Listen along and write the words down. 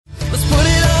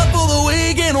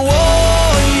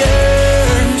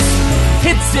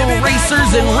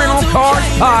Racers and Rental Cars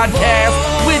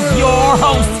podcast with your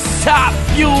host, Top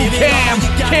Fuel Cam,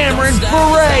 Cameron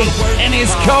Foray, and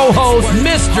his co-host,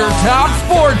 Mr. Top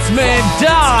Sportsman,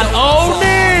 Don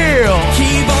O'Neill.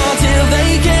 Keep on till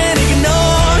they can't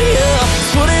ignore you.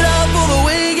 Put it up for the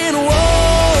Wigan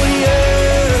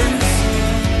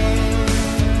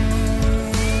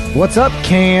Warriors. What's up,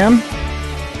 Cam?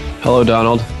 Hello,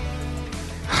 Donald.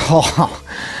 Oh,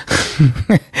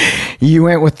 you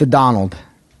went with the Donald.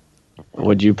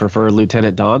 Would you prefer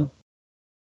Lieutenant Don?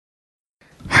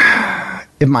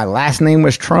 If my last name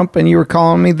was Trump and you were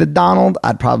calling me the Donald,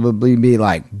 I'd probably be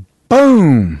like,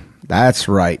 boom. That's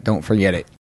right. Don't forget it.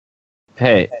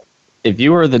 Hey, if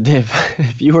you were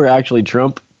if you were actually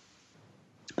Trump,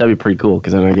 that'd be pretty cool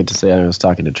because then I get to say I was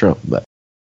talking to Trump. But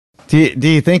do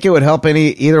you think it would help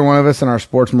either one of us in our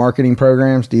sports marketing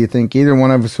programs? Do you think either one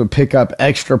of us would pick up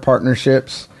extra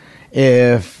partnerships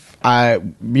if I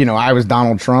was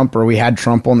Donald Trump or we had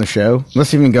Trump on the show?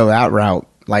 Let's even go that route.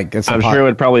 Like, I'm sure it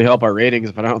would probably help our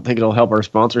ratings, but I don't think it'll help our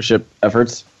sponsorship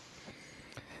efforts.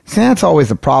 See, that's always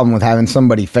the problem with having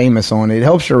somebody famous on it. It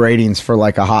helps your ratings for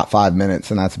like a hot 5 minutes,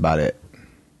 and that's about it.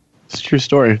 It's a true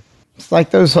story. It's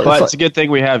like those. But it's a good thing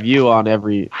we have you on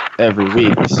every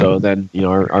week, so then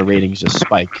our ratings just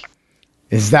spike.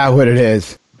 Is that what it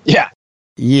is? Yeah.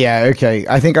 Yeah. Okay.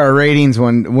 I think our ratings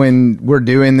when we're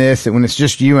doing this, when it's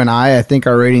just you and I think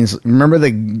our ratings. Remember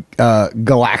the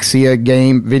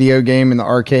Galaxia video game in the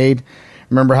arcade?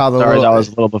 Remember how that was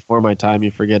a little before my time.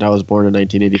 You forget I was born in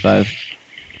 1985.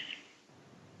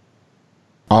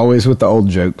 Always with the old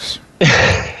jokes.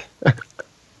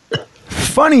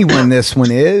 Funny one this one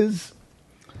is.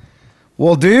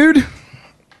 Well, dude.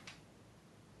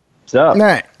 What's up?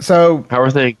 Nah, so how are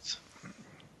things?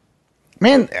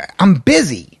 Man, I'm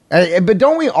busy. But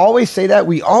don't we always say that?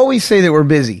 We always say that we're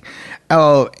busy.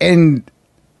 And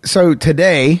so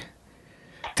today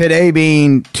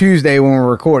being Tuesday when we're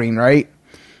recording, right?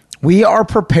 We are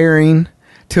preparing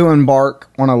to embark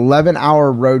on an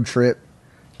 11-hour road trip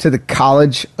to the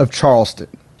College of Charleston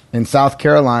in South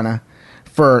Carolina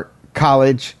for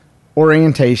college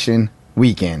orientation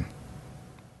weekend.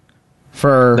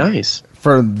 Nice.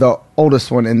 For the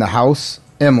oldest one in the house,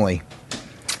 Emily.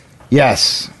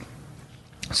 Yes.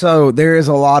 So there is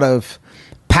a lot of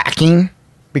packing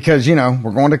because,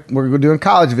 we're doing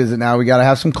college visit now. We got to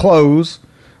have some clothes.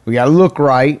 We got to look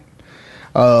right.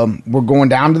 We're going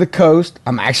down to the coast.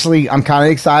 I'm kind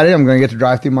of excited. I'm going to get to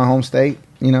drive through my home state.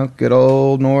 Good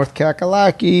old North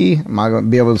Kakalaki. Am I going to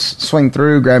be able to swing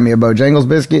through, grab me a Bojangles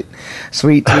biscuit,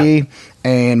 sweet tea,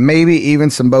 and maybe even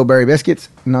some Bowberry biscuits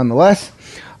nonetheless.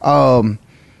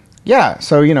 Yeah,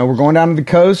 so, we're going down to the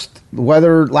coast. The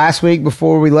weather last week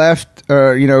before we left,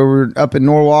 we were up in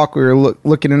Norwalk. We were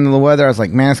looking into the weather. I was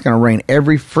like, man, it's going to rain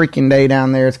every freaking day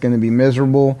down there. It's going to be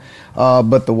miserable.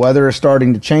 But the weather is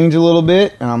starting to change a little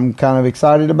bit, and I'm kind of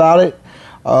excited about it.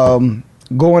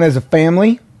 Going as a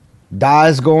family.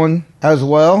 Di's going as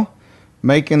well,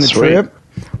 making the trip.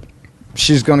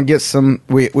 She's going to get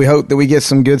we hope that we get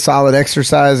some good solid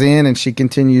exercise in, and she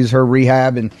continues her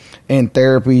rehab and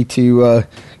therapy to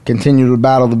continue to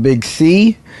battle the big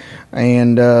C.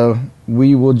 And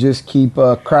we will just keep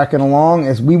cracking along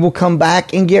as we will come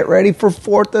back and get ready for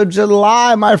 4th of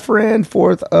July, my friend.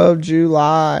 4th of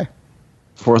July.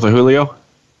 4th of Julio?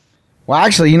 Well,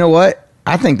 actually, you know what?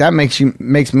 I think that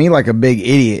makes me like a big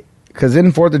idiot. Because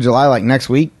isn't 4th of July like next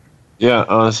week? Yeah,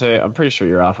 honestly, I'm pretty sure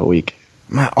you're off a week.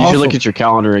 You should look at your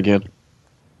calendar again.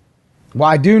 Well,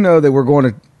 I do know that we're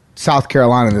going to South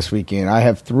Carolina this weekend. I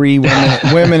have 3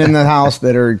 women in the house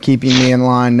that are keeping me in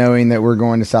line knowing that we're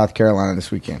going to South Carolina this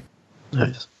weekend.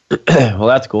 Nice. Well,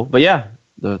 that's cool. But yeah,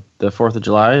 the 4th of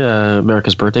July,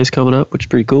 America's birthday's coming up, which is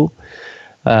pretty cool.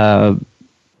 Where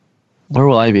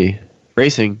will I be?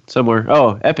 Racing somewhere.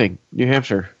 Oh, Epping, New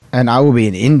Hampshire. And I will be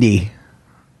in Indy.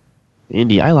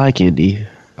 Indy, I like Indy.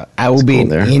 I will be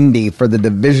in Indy for the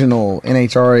divisional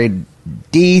NHRA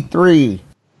D3.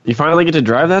 You finally get to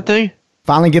drive that thing?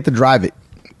 Finally get to drive it.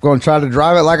 Going to try to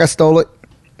drive it like I stole it.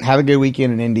 Have a good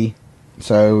weekend in Indy.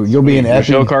 So you'll be in Epping.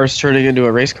 Show car's turning into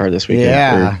a race car this weekend.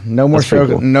 Yeah, no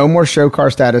more show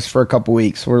car status for a couple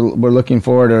weeks. We're looking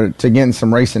forward to getting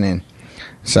some racing in.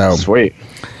 So sweet.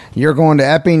 You're going to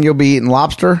Epping. You'll be eating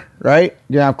lobster, right?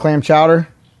 You have clam chowder.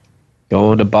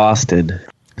 Going to Boston.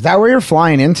 Is that where you're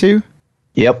flying into?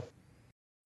 Yep.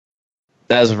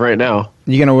 As of right now.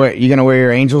 You gonna wear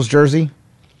your Angels jersey?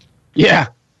 Yeah.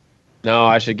 No,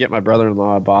 I should get my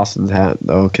brother-in-law a Boston's hat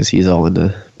though, because he's all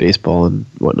into baseball and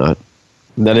whatnot.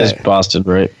 And that is Boston,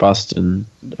 right? Boston.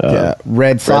 Yeah,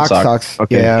 Red Sox.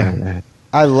 Okay. Yeah.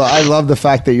 I love the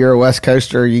fact that you're a West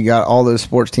Coaster. You got all those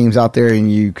sports teams out there,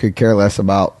 and you could care less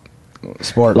about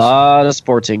Sports. A lot of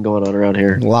sporting going on around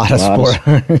here. A lot of sport.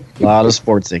 A lot of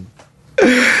sportsing.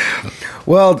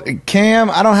 Well, Cam,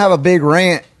 I don't have a big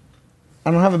rant.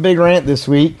 This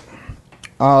week.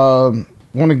 Want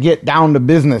to get down to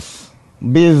business.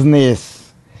 Want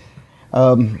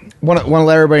to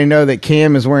let everybody know that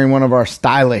Cam is wearing one of our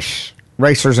stylish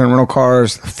Racers and Rental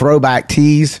Cars throwback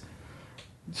tees.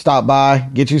 Stop by,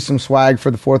 get you some swag for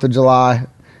the 4th of July.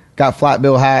 Got flat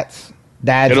bill hats,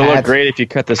 dad's It'll hats. look great if you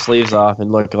cut the sleeves off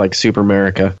and look like Super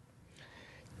America.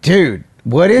 Dude,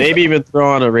 what is... Maybe even throw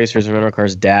on a Racers and Rental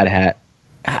Cars dad hat.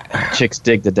 Chicks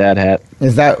dig the dad hat.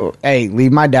 Is that... Hey,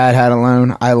 leave my dad hat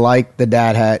alone. I like the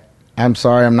dad hat. I'm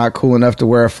sorry, I'm not cool enough to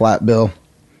wear a flat bill.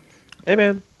 Hey,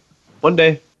 man. One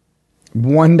day.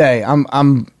 One day.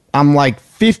 I'm like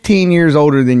 15 years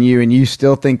older than you, and you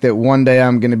still think that one day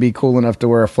I'm going to be cool enough to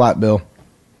wear a flat bill.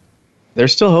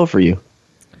 There's still hope for you.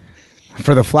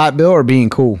 For the flat bill or being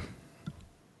cool?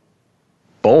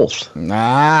 Both.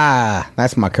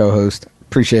 That's my co-host.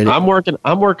 Appreciate it. I'm working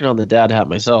on the dad hat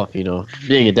myself. You know,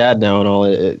 being a dad now and all,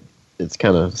 it's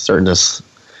kind of starting to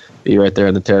be right there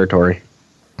in the territory.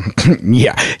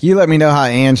 Yeah, you let me know how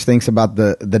Ange thinks about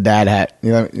the dad hat.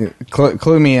 You know,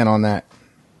 clue me in on that.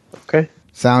 Okay.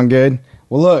 Sound good?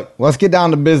 Well, look, let's get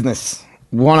down to business.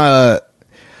 I want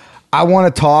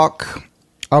to talk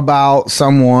about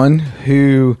someone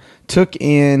who took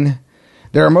in...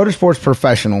 They're a motorsports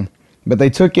professional, but they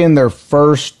took in their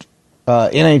first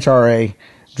NHRA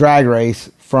drag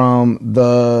race from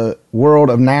the world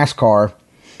of NASCAR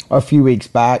a few weeks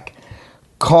back.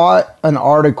 Caught an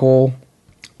article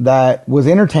that was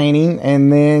entertaining,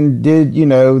 and then did,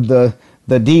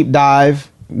 the deep dive,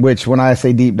 which when I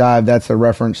say deep dive, that's a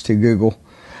reference to Google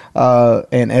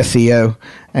and SEO,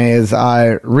 as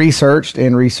I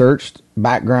researched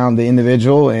background the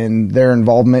individual and their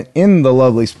involvement in the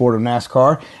lovely sport of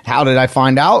NASCAR. How did I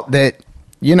find out that,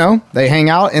 they hang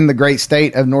out in the great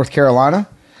state of North Carolina?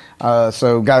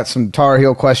 So got some Tar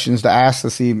Heel questions to ask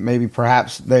to see maybe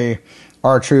perhaps they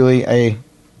are truly a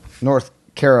North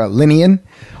Carolinian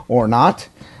or not.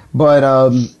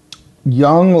 But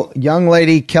young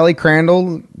lady Kelly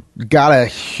Crandall got a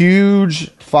huge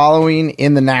following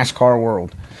in the NASCAR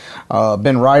world.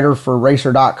 Been writer for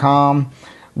Racer.com,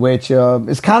 which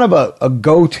is kind of a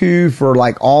go-to for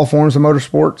like all forms of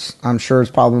motorsports. I'm sure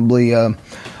it's probably a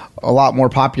lot more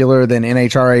popular than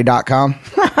NHRA.com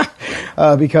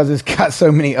because it's got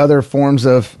so many other forms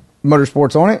of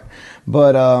motorsports on it.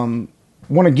 But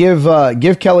want to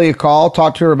give Kelly a call,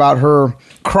 talk to her about her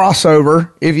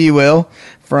crossover, if you will,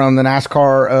 from the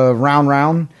NASCAR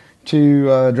round to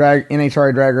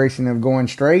NHRA drag racing of going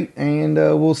straight, and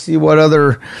we'll see what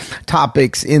other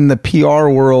topics in the PR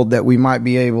world that we might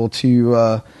be able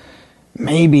to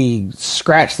maybe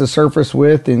scratch the surface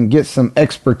with and get some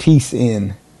expertise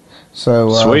in.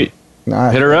 So sweet,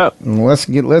 hit her up. Let's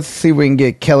see if we can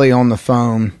get Kelly on the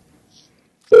phone.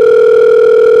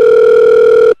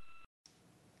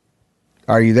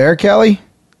 Are you there, Kelly?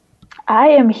 I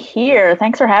am here.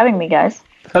 Thanks for having me, guys.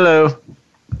 Hello.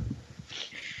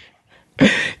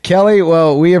 Kelly,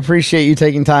 well, we appreciate you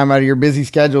taking time out of your busy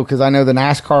schedule because I know the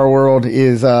NASCAR world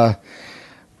is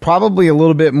probably a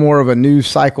little bit more of a news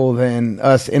cycle than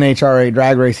us NHRA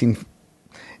drag racing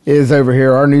is over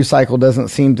here. Our news cycle doesn't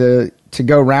seem to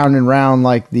go round and round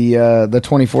like the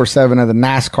 24/7 of the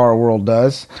NASCAR world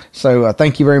does. So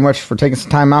thank you very much for taking some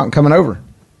time out and coming over.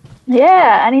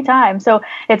 Yeah, anytime. So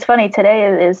it's funny,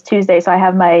 today is Tuesday, so I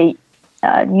have my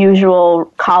usual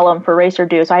column for Racer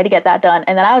Due, so I had to get that done.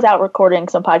 And then I was out recording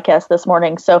some podcasts this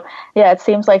morning. So yeah, it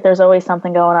seems like there's always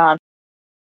something going on.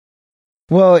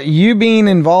 Well, you being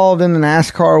involved in the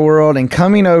NASCAR world and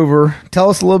coming over,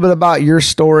 tell us a little bit about your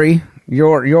story,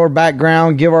 your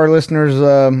background. Give our listeners,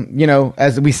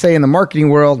 as we say in the marketing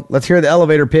world, let's hear the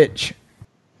elevator pitch.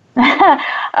 All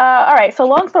right. So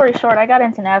long story short, I got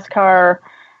into NASCAR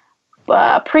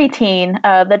preteen.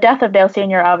 The death of Dale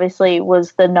Sr. obviously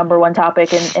was the number one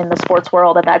topic in the sports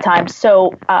world at that time.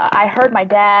 So I heard my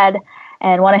dad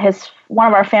and one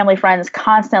of our family friends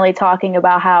constantly talking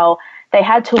about how they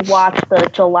had to watch the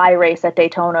July race at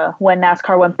Daytona when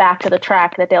NASCAR went back to the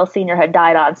track that Dale Sr. had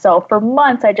died on. So for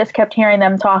months, I just kept hearing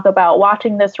them talk about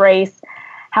watching this race,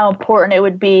 how important it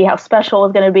would be, how special it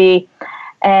was going to be.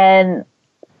 And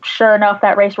sure enough,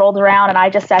 that race rolled around, and I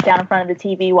just sat down in front of the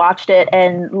TV, watched it,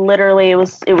 and literally it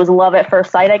was love at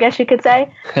first sight, I guess you could say.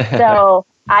 So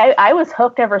I was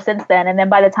hooked ever since then. And then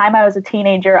by the time I was a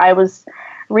teenager, I was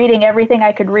reading everything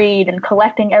I could read and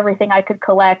collecting everything I could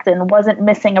collect, and wasn't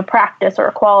missing a practice or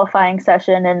a qualifying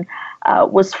session, and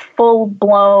was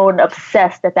full-blown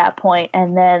obsessed at that point.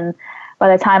 And then by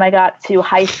the time I got to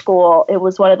high school, it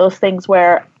was one of those things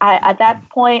where at that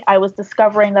point I was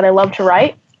discovering that I loved to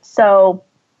write. So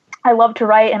I loved to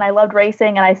write and I loved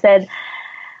racing, and I said,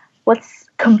 let's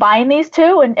combine these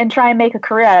two and try and make a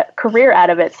career out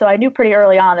of it. So I knew pretty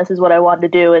early on this is what I wanted to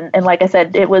do, and like I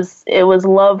said, it was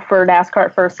love for NASCAR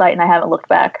at first sight, and I haven't looked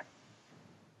back.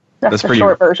 That's the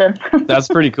short version. That's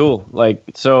pretty cool. Like,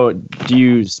 so do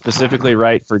you specifically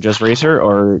write for just Racer,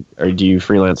 or do you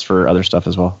freelance for other stuff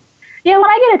as well? Yeah,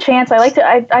 when I get a chance,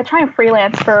 I try and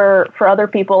freelance for other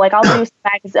people. Like, I'll do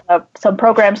some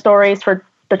program stories for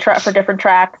different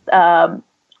tracks.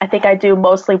 I think I do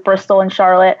mostly Bristol and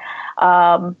Charlotte.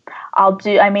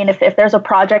 If there's a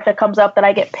project that comes up that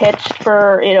I get pitched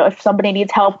for, if somebody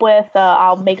needs help with,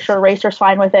 I'll make sure Racer's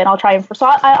fine with it, and I'll try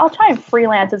and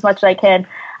freelance as much as I can.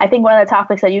 I think one of the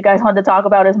topics that you guys wanted to talk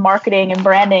about is marketing and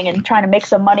branding and trying to make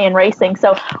some money in racing.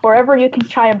 So wherever you can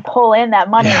try and pull in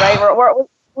that money, right?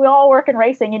 We all work in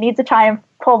racing. You need to try and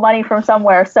pull money from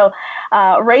somewhere. So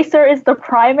Racer is the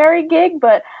primary gig,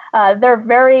 but they're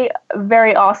very,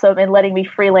 very awesome in letting me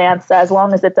freelance as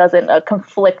long as it doesn't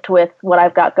conflict with what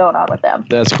I've got going on with them.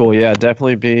 That's cool. Yeah,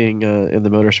 definitely being in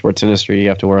the motorsports industry, you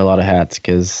have to wear a lot of hats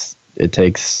because it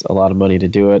takes a lot of money to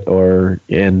do it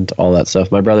and all that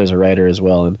stuff. My brother's a writer as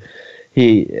well, and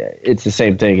it's the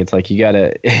same thing. It's like you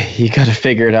gotta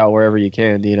figure it out wherever you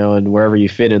can, and wherever you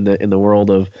fit in the world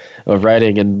of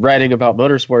writing. And writing about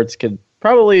motorsports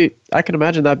I can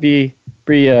imagine that'd be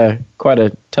quite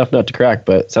a tough nut to crack,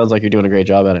 but it sounds like you're doing a great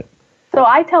job at it. So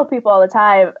I tell people all the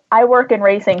time, I work in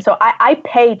racing, so I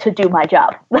pay to do my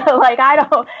job.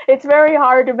 It's very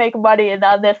hard to make money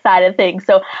on this side of things.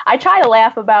 So I try to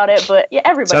laugh about it, but yeah,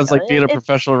 everybody sounds like being a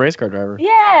professional race car driver.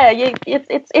 Yeah,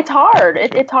 it's hard.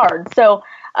 It's hard. So,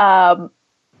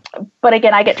 but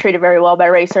again, I get treated very well by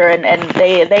Racer, and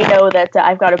they know that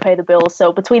I've got to pay the bills.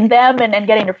 So between them and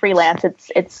getting to freelance,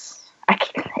 it's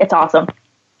awesome.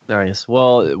 Nice.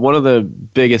 Well, one of the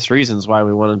biggest reasons why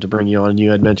we wanted to bring you on, you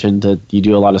had mentioned that you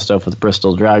do a lot of stuff with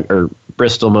Bristol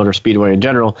Bristol Motor Speedway in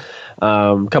general.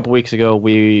 A couple weeks ago,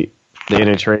 the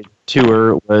NHRA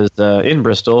Tour was in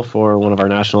Bristol for one of our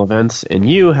national events, and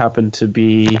you happened to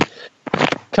be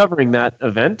covering that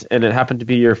event, and it happened to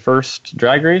be your first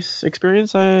drag race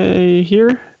experience, I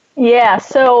hear? Yeah,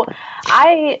 so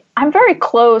I'm very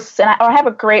close, and I have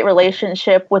a great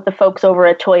relationship with the folks over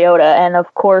at Toyota, and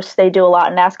of course they do a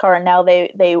lot in NASCAR, and now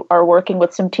they are working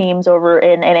with some teams over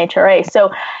in NHRA.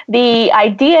 So the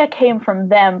idea came from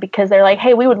them because they're like,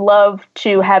 hey, we would love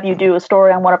to have you do a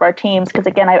story on one of our teams, because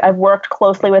again, I've worked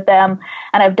closely with them,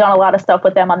 and I've done a lot of stuff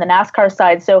with them on the NASCAR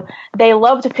side. So they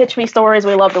love to pitch me stories.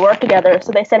 We love to work together.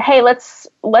 So they said, hey, let's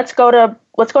go to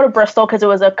Bristol, because it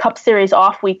was a Cup Series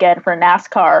off weekend for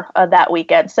NASCAR that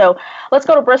weekend. So let's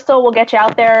go to Bristol. We'll get you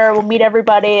out there. We'll meet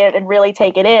everybody and really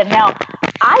take it in. Now,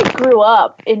 I grew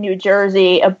up in New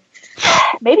Jersey,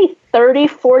 maybe 30,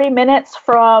 40 minutes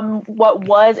from what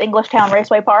was Englishtown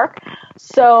Raceway Park.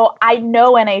 So I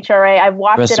know NHRA. I've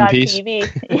watched it on TV.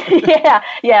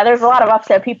 yeah. There's a lot of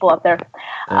upset people up there.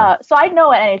 So I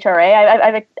know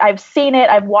NHRA. I've seen it.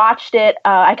 I've watched it.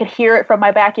 I could hear it from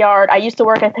my backyard. I used to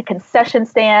work at the concession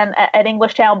stand at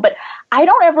Englishtown, but I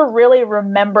don't ever really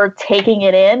remember taking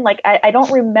it in. Like, I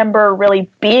don't remember really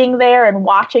being there and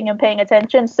watching and paying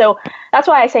attention. So that's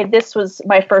why I say this was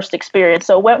my first experience.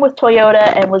 So went with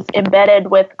Toyota and was embedded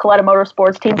with Coletta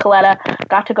Motorsports, Team Coletta,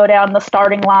 got to go down the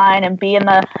starting line and be in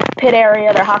the pit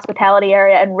area, their hospitality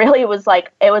area. And really it was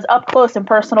up close and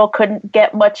personal. Couldn't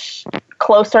get much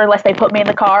closer unless they put me in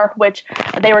the car, which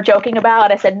they were joking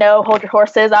about. I said, no, hold your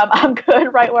horses. I'm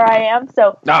good right where I am.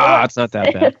 So it's not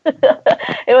that bad.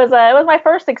 It was my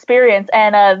first experience,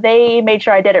 and they made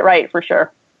sure I did it right for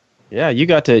sure. Yeah, you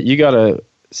got a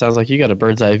sounds like you got a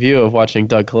bird's eye view of watching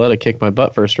Doug Coletta kick my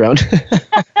butt first round.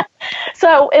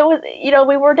 So it was,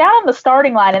 we were down on the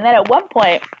starting line, and then at one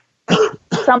point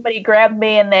somebody grabbed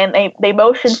me, and then they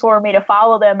motioned for me to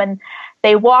follow them, and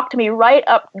they walked me right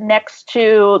up next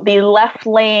to the left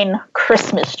lane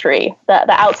Christmas tree,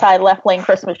 the outside left lane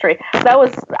Christmas tree. That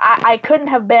was, I couldn't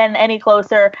have been any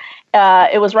closer.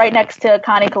 It was right next to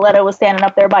Connie Coletta was standing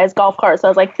up there by his golf cart. So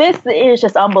I was like, this is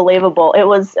just unbelievable. It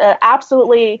was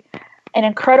absolutely an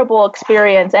incredible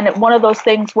experience. And one of those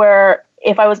things where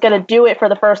if I was going to do it for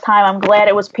the first time, I'm glad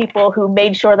it was people who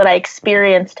made sure that I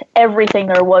experienced everything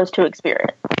there was to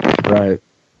experience. Right.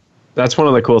 That's one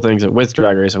of the cool things with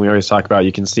drag racing. We always talk about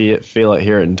you can see it, feel it,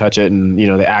 hear it, and touch it, and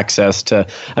the access to.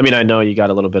 I mean, I know you got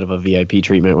a little bit of a VIP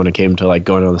treatment when it came to like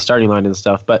going on the starting line and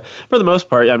stuff, but for the most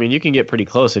part, I mean, you can get pretty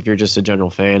close if you're just a general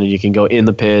fan, and you can go in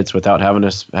the pits without having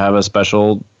to have a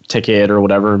special ticket or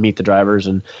whatever, meet the drivers,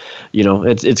 and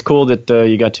it's cool that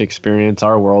you got to experience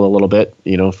our world a little bit,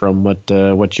 from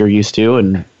what you're used to,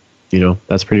 and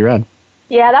that's pretty rad.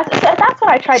 Yeah, that's what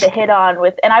I tried to hit on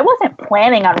with, and I wasn't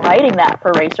planning on writing that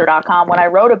for Racer.com when I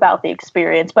wrote about the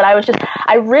experience, but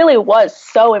I really was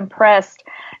so impressed,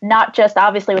 not just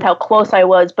obviously with how close I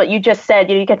was, but you just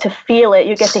said, you get to feel it,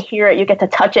 you get to hear it, you get to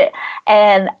touch it,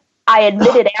 and I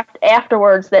admitted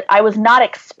afterwards that I was not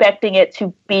expecting it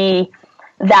to be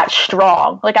that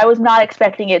strong. Like, I was not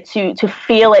expecting it to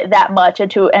feel it that much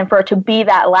and for it to be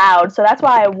that loud. So that's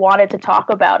why I wanted to talk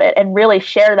about it and really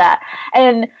share that.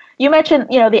 And you mentioned,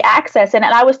 the access, and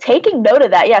I was taking note of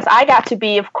that. Yes, I got to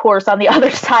be, of course, on the other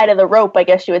side of the rope, I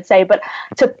guess you would say. But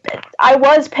I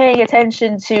was paying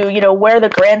attention to, where the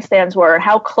grandstands were and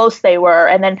how close they were.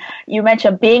 And then you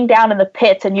mentioned being down in the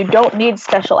pits, and you don't need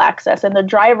special access. And the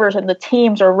drivers and the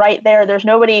teams are right there. There's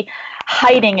nobody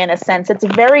hiding, in a sense. It's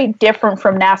very different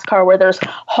from NASCAR, where there's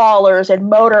haulers and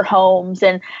motor homes,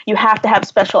 and you have to have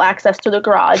special access to the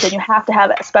garage, and you have to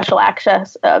have special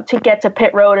access to get to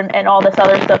pit road and all this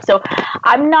other stuff. So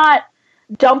I'm not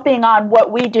dumping on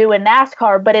what we do in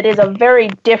NASCAR, but it is a very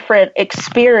different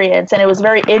experience, and it was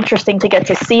very interesting to get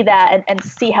to see that and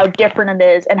see how different it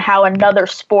is, and how another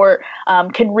sport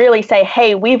can really say,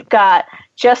 hey, we've got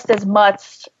just as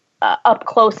much up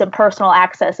close and personal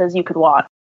access as you could want.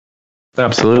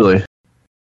 Absolutely.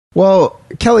 Well,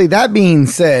 Kelly, that being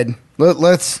said,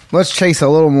 let's chase a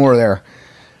little more there.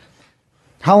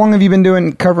 How long have you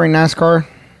been covering NASCAR?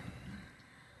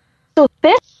 So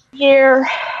this year,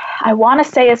 I want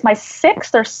to say, is my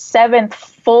 6th or 7th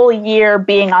full year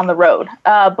being on the road.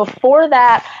 Before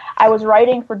that, I was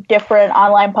writing for different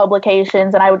online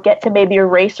publications, and I would get to maybe a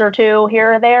race or two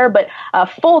here or there, but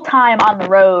full time on the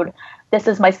road, this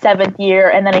is my 7th year.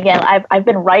 And then again, I've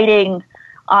been writing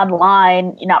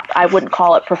online, I wouldn't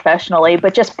call it professionally,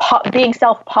 but just being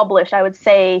self-published, I would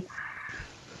say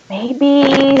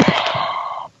maybe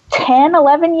 10,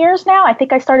 11 years now. I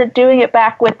think I started doing it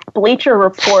back with Bleacher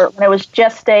Report when it was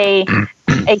just a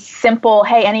simple,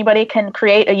 hey, anybody can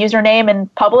create a username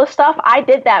and publish stuff. I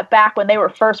did that back when they were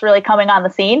first really coming on the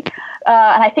scene.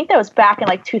 And I think that was back in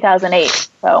 2008.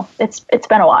 So it's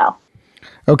been a while.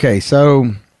 Okay,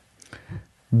 so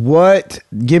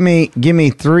give me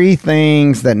 3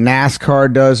 things that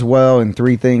NASCAR does well and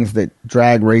 3 things that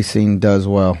drag racing does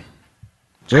well.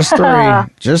 Just 3.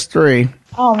 Just 3.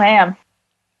 Oh, man.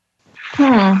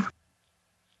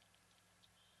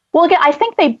 Well, again, I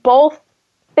think they both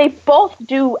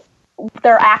do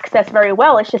their access very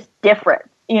well. It's just different.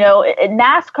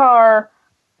 NASCAR's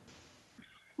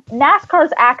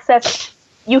access,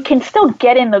 you can still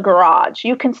get in the garage.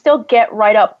 You can still get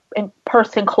right up in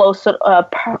person, close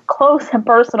and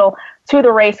personal to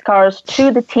the race cars,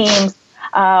 to the teams.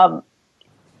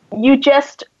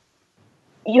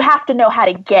 You have to know how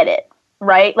to get it,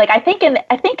 right? Like, I think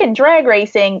in drag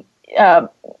racing,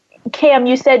 Cam,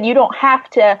 you said you don't have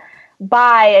to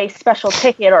buy a special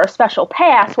ticket or a special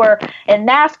pass, where in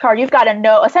NASCAR you've got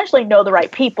to essentially know the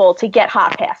right people to get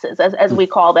hot passes, as we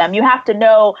call them. You have to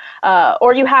know,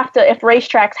 or you have to, if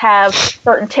racetracks have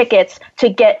certain tickets, to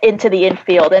get into the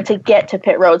infield and to get to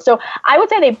pit road. So I would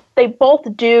say they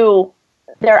both do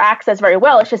their access very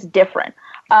well. It's just different.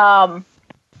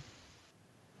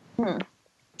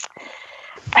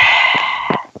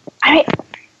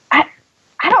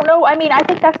 I don't know. I mean, I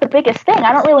think that's the biggest thing.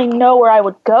 I don't really know where I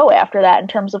would go after that in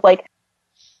terms of I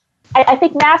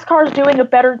think NASCAR is doing a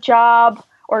better job,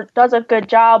 or does a good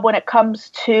job, when it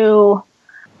comes to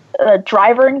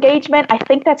driver engagement. I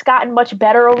think that's gotten much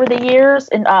better over the years,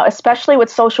 and especially with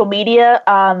social media.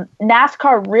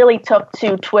 NASCAR really took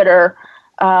to Twitter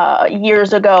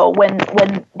years ago when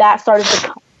that started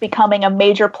becoming a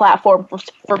major platform for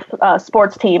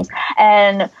sports teams.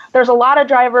 And there's a lot of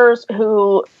drivers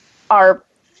who are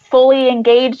fully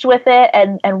engaged with it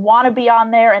and want to be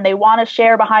on there, and they want to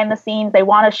share behind the scenes. They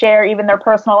want to share even their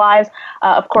personal lives.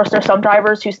 Of course, there's some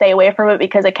drivers who stay away from it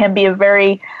because it can be a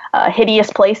very hideous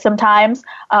place sometimes.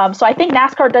 So I think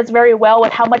NASCAR does very well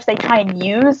with how much they try and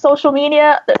use social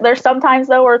media. There's sometimes,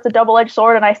 though, where it's a double-edged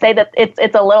sword, and I say that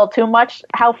it's a little too much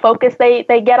how focused they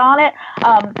get on it.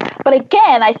 But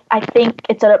again, I think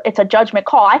it's a judgment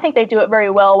call. I think they do it very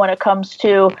well when it comes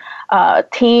to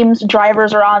teams.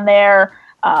 Drivers are on there.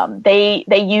 They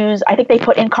use, I think they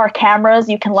put in-car cameras.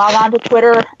 You can log on to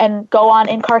Twitter and go on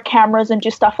in-car cameras and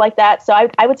do stuff like that. So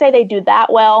I would say they do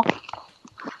that well.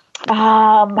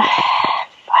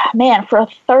 Man, for a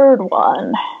third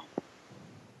one,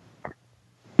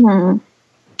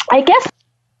 I guess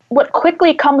what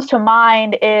quickly comes to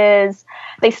mind is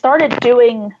they started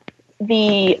doing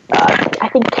the I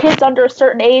think kids under a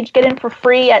certain age get in for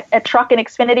free at truck and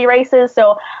Xfinity races.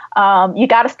 So you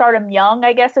got to start them young,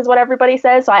 I guess, is what everybody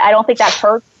says. So I don't think that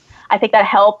hurts. I think that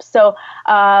helps. So,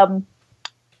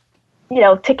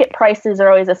 ticket prices are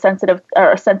always a sensitive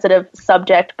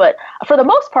subject, but for the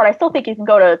most part, I still think you can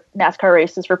go to NASCAR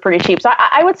races for pretty cheap. So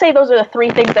I would say those are the three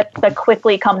things that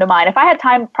quickly come to mind. If I had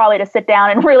time probably to sit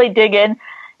down and really dig in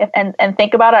and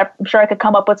think about it, I'm sure I could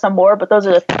come up with some more, but those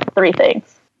are the three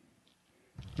things.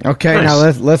 Okay,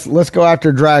 nice. Now let's go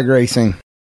after drag racing.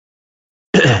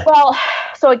 Well,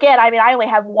 so again, I mean, I only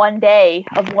have one day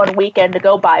of one weekend to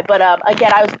go by, but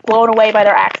again, I was blown away by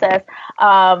their access.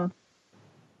 I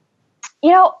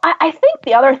think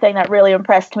the other thing that really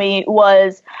impressed me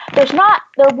was there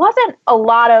wasn't a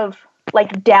lot of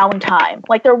like downtime.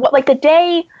 Like the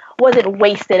day wasn't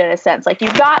wasted in a sense. Like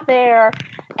you got there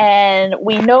and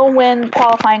we know when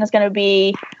qualifying is going to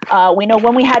be, we know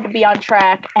when we had to be on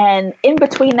track, and in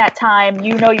between that time,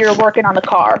 you're working on the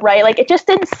car, right? Like it just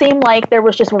didn't seem like there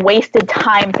was just wasted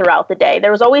time throughout the day.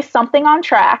 There was always something on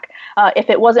track. If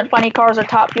it wasn't funny cars or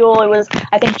Top Fuel, it was,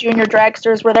 I think junior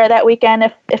dragsters were there that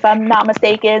weekend, if I'm not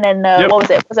mistaken. And What was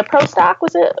it? Was it Pro Stock?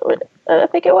 Was it? I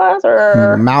think it was,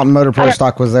 or Mountain Motor Pro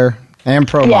Stock was there, and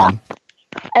Pro Mod.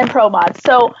 And Pro Mod.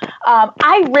 So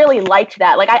I really liked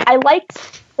that. Like I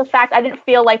liked the fact I didn't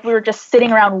feel like we were just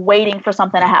sitting around waiting for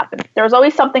something to happen. There was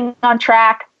always something on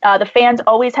track. The fans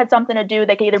always had something to do.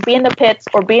 They could either be in the pits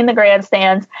or be in the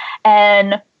grandstands.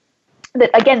 And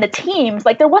the teams,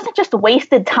 like there wasn't just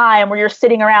wasted time where you're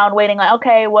sitting around waiting like,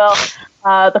 okay, well,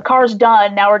 the car's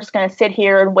done. Now we're just going to sit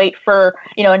here and wait for,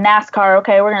 in NASCAR,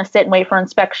 okay, we're going to sit and wait for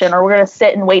inspection, or we're going to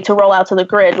sit and wait to roll out to the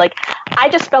grid. Like I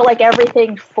just felt like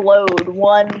everything flowed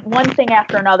one thing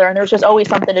after another, and there's just always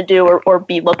something to do or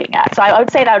be looking at. So I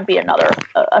would say that would be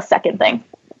a second thing.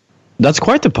 That's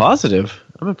quite the positive.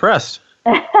 I'm impressed.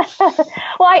 Well,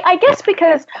 I guess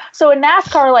because, so in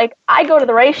NASCAR, like I go to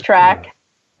the racetrack,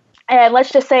 and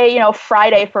let's just say,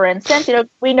 Friday, for instance,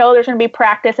 we know there's going to be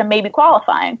practice and maybe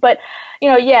qualifying. But,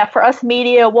 for us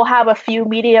media, we'll have a few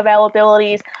media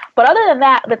availabilities. But other than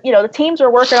that, the teams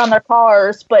are working on their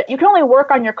cars, but you can only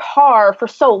work on your car for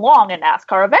so long in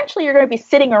NASCAR. Eventually, you're going to be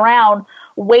sitting around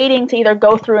waiting to either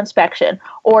go through inspection,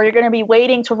 or you're going to be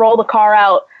waiting to roll the car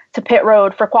out to pit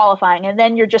road for qualifying. And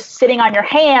then you're just sitting on your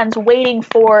hands waiting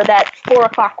for that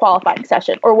 4:00 qualifying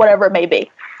session or whatever it may be.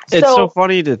 It's so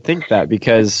funny to think that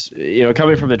because,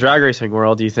 coming from the drag racing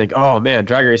world, you think, oh, man,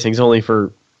 drag racing is only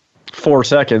for 4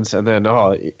 seconds. And then,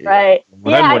 right.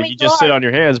 You just sit on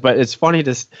your hands. But it's funny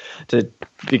to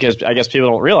because I guess people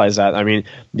don't realize that. I mean,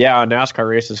 a NASCAR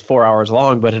race is 4 hours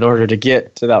long, but in order to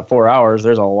get to that 4 hours,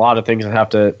 there's a lot of things that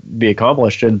have to be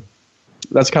accomplished. And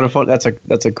that's kind of fun. That's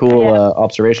a cool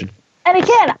observation. And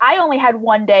again, I only had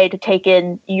one day to take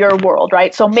in your world,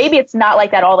 right? So maybe it's not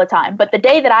like that all the time. But the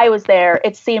day that I was there,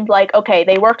 it seemed like, okay,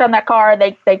 they worked on that car.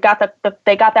 They got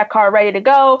that car ready to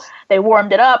go. They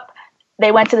warmed it up.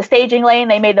 They went to the staging lane.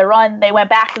 They made the run. They went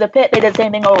back to the pit. They did the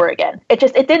same thing over again. It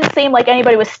didn't seem like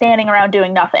anybody was standing around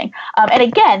doing nothing. And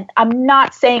again, I'm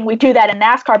not saying we do that in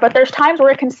NASCAR, but there's times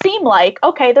where it can seem like,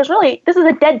 okay, this is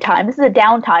a dead time. This is a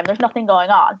downtime. There's nothing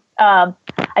going on. I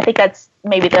think that's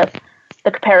maybe the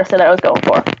comparison that I was going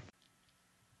for.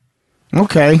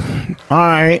 Okay. All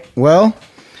right. Well,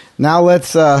 now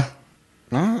let's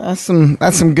that's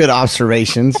some good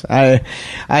observations.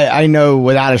 I know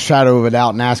without a shadow of a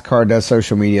doubt NASCAR does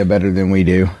social media better than we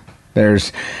do.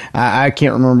 I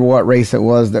can't remember what race it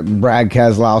was that Brad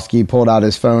Keselowski pulled out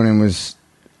his phone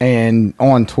and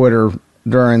on Twitter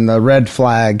during the red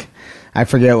flag. I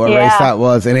forget what race that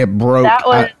was, and it broke. That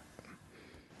was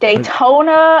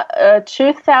Daytona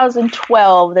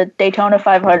 2012, the Daytona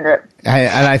 500.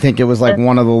 And I think it was like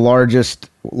one of the largest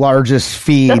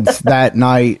feeds that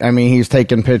night. I mean, he's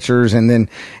taking pictures, and then,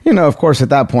 of course, at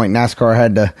that point, NASCAR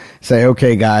had to say,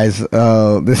 "Okay, guys,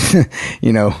 this,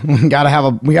 we gotta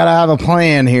have a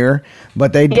plan here."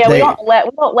 But we don't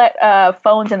let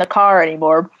phones in the car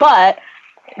anymore. But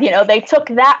they took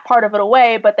that part of it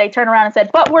away. But they turned around and said,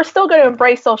 "But we're still going to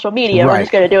embrace social media. Right. We're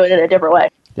just going to do it in a different way."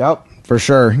 Yep. For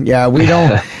sure. Yeah, we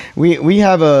don't we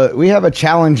have a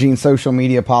challenging social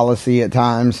media policy at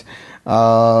times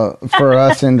for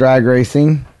us in drag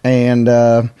racing. And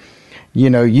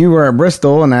you were at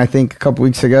Bristol, and I think a couple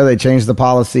weeks ago they changed the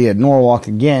policy at Norwalk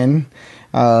again.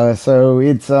 So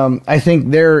it's I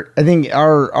think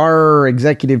our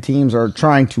executive teams are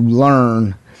trying to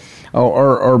learn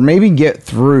or maybe get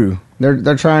through.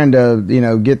 They're trying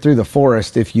to, get through the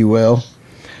forest, if you will.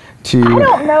 I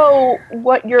don't know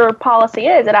what your policy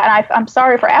is, and I'm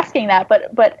sorry for asking that,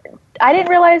 but I didn't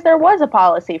realize there was a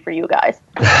policy for you guys.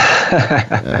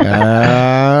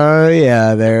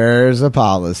 Yeah, there's a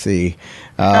policy.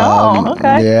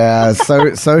 Okay. Yeah,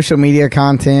 so social media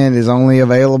content is only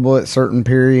available at certain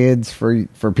periods for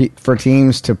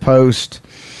teams to post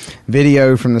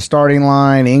video from the starting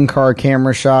line. In-car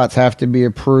camera shots have to be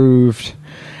approved.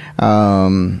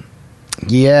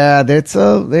 Yeah, it's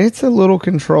a little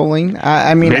controlling.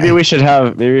 I mean, maybe we should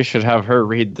have her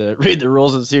read the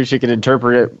rules and see if she can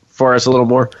interpret it for us a little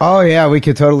more. Oh yeah, we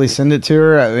could totally send it to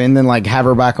her and then like have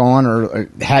her back on, or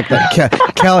heck,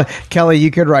 Kelly, you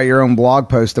could write your own blog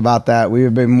post about that. We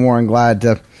would be more than glad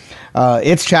to.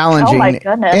 It's challenging. Oh my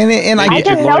goodness! And I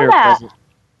didn't know that.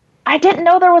 I didn't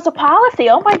know there was a policy.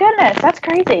 Oh my goodness, that's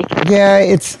crazy. Yeah,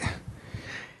 it's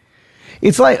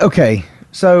like, okay.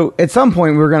 So at some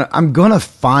point I'm gonna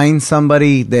find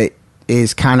somebody that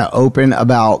is kind of open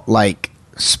about like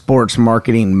sports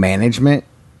marketing management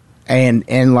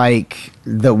and like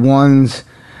the ones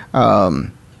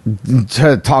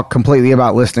to talk completely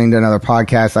about listening to another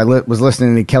podcast. I was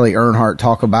listening to Kelly Earnhardt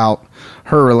talk about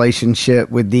her relationship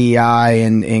with DEI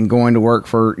and going to work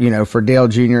for Dale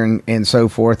Jr. and so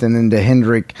forth, and then to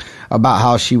Hendrick about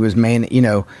how she was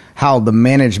how the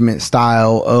management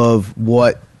style of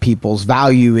what people's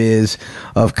value is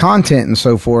of content and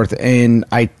so forth. And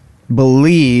I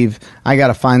believe I got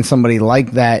to find somebody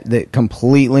like that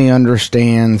completely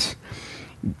understands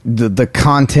the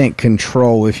content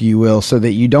control, if you will, so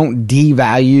that you don't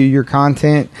devalue your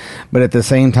content, but at the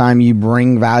same time you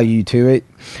bring value to it.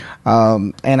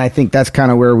 And I think that's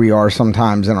kind of where we are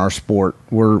sometimes in our sport.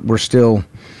 We're still,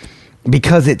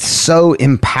 because it's so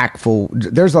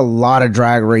impactful. There's a lot of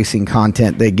drag racing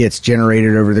content that gets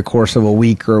generated over the course of a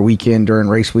week or a weekend during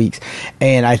race weeks.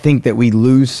 And I think that we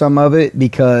lose some of it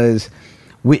because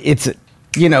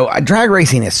drag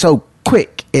racing is so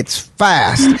quick. It's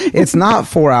fast. It's not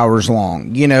 4 hours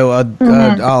long.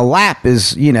 A lap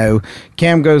is,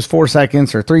 Cam goes 4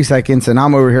 seconds or 3 seconds, and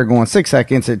I'm over here going 6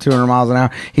 seconds at 200 miles an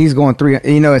hour. He's going 3.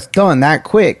 It's done that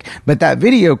quick. But that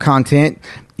video content,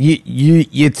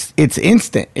 it's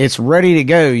instant. It's ready to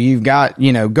go. You've got,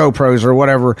 GoPros or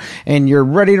whatever, and you're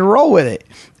ready to roll with it.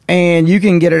 And you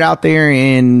can get it out there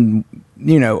and,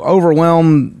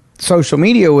 overwhelm social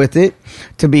media with it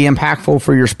to be impactful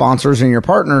for your sponsors and your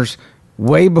partners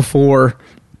way before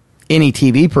any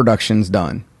TV production's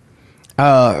done,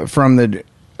 from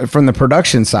the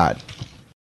production side.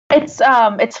 It's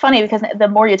funny because the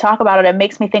more you talk about it, it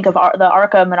makes me think of the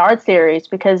ARCA Menard series,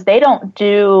 because they don't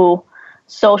do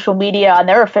social media on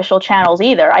their official channels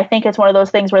either. I think it's one of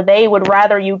those things where they would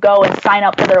rather you go and sign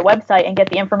up for their website and get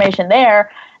the information there,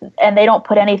 and they don't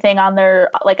put anything on their,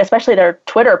 especially their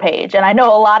Twitter page. And I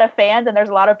know a lot of fans, and there's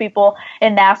a lot of people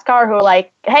in NASCAR who are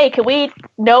like, hey, can we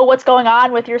know what's going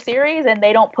on with your series? And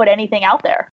they don't put anything out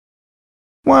there.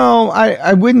 Well,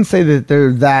 I wouldn't say that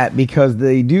they're that, because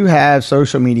they do have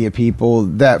social media people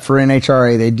that for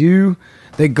NHRA,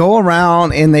 they go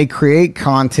around and they create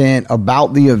content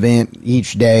about the event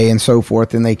each day and so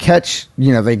forth. And they catch,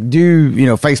 they do,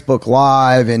 Facebook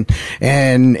Live and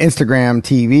Instagram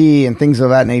TV and things of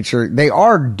that nature. They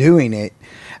are doing it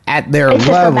at their level. It's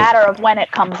just a matter of when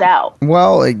it comes out.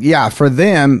 Well, yeah, for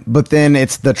them, but then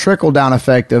it's the trickle down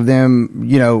effect of them,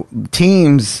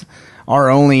 teams are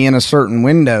only in a certain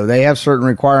window. They have certain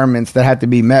requirements that have to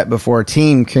be met before a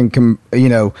team can,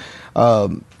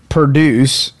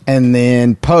 produce and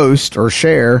then post or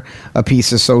share a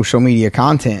piece of social media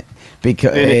content.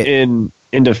 Because in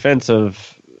defense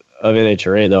of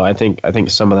NHRA, though, I think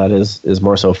some of that is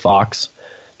more so Fox,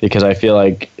 because I feel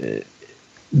like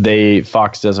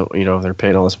Fox doesn't, they're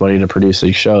paying all this money to produce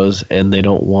these shows, and they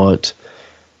don't want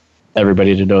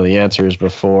everybody to know the answers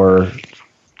before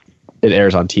it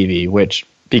airs on TV, which,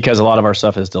 because a lot of our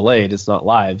stuff is delayed, it's not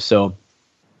live. So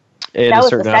that was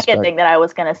the second thing that I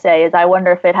was going to say, is I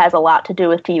wonder if it has a lot to do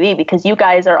with TV, because you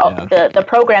guys are the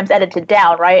program's edited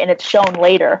down, right? And it's shown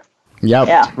later. Yep.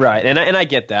 Yeah. Right. And I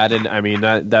get that. And I mean,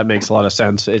 that makes a lot of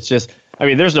sense. It's just,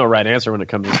 there's no right answer when it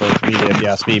comes to social media, if you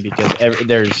ask me, because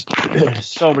there's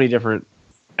so many different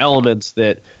elements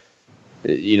that,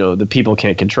 the people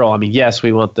can't control. I mean, yes,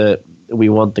 we want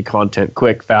the content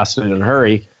quick, fast, and in a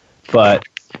hurry, but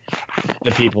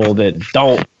the people that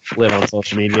don't live on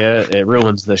social media, it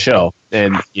ruins the show.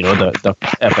 And the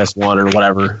FS1 or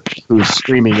whatever who's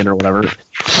streaming it or whatever,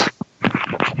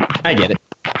 I get it.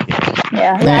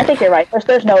 Yeah, I think you're right.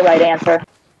 There's no right answer.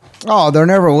 Oh, there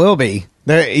never will be.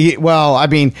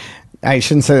 I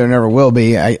shouldn't say there never will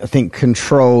be. I think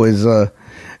control is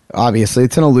obviously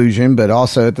it's an illusion, but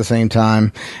also at the same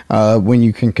time, when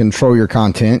you can control your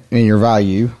content and your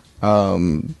value,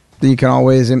 you can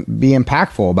always be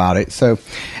impactful about it. So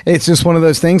it's just one of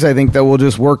those things I think that we'll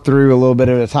just work through a little bit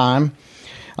at a time.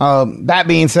 That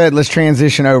being said, let's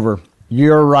transition over.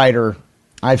 You're a writer.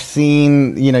 I've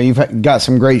seen, you've got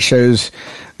some great shows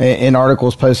and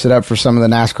articles posted up for some of the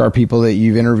NASCAR people that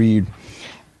you've interviewed.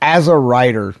 As a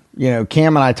writer,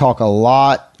 Cam and I talk a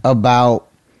lot about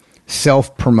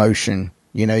self-promotion.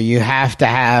 You have to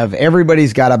have,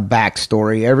 everybody's got a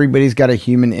backstory. Everybody's got a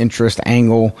human interest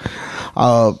angle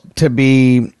to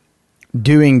be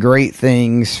doing great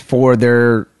things for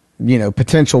their,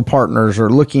 potential partners or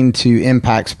looking to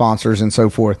impact sponsors and so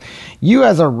forth. You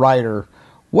as a writer,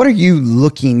 what are you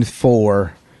looking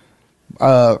for?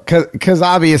 Because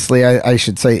obviously I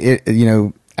should say,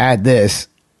 it, add this.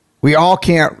 We all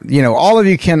can't, all of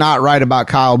you cannot write about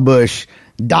Kyle Busch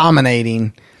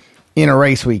dominating in a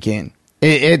race weekend.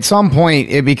 At some point,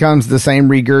 it becomes the same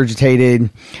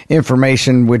regurgitated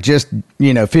information with just,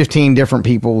 15 different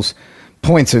people's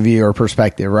points of view or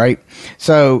perspective, right?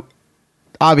 So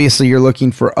obviously you're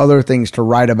looking for other things to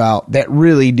write about that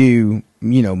really do,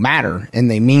 matter,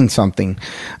 and they mean something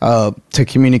to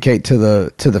communicate to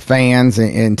the fans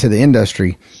and to the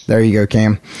industry. There you go,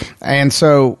 Cam. And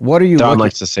so what are you Don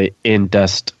likes to say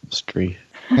industry.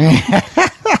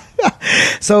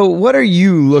 So what are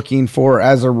you looking for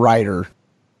as a writer?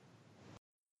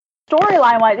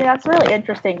 Storyline-wise, that's really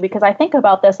interesting because I think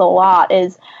about this a lot.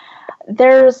 Is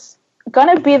there's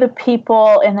going to be the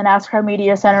people in the NASCAR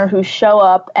Media Center who show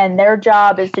up and their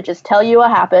job is to just tell you what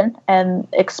happened and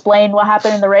explain what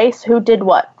happened in the race, who did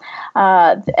what.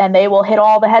 And they will hit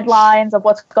all the headlines of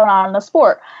what's going on in the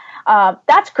sport.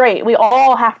 That's great. We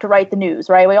all have to write the news,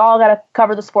 right? We all got to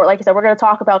cover the sport. Like you said, we're going to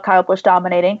talk about Kyle Busch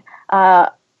dominating.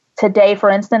 Today, for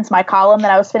instance, my column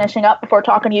that I was finishing up before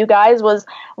talking to you guys was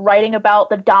writing about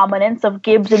the dominance of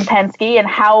Gibbs and Penske and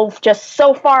how just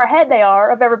so far ahead they are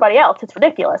of everybody else. It's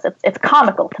ridiculous. It's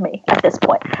comical to me at this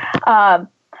point.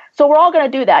 So we're all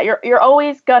going to do that. You're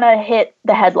always going to hit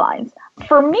the headlines.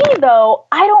 For me, though,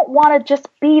 I don't want to just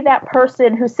be that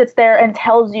person who sits there and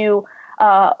tells you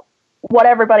what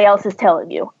everybody else is telling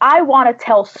you. I want to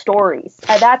tell stories.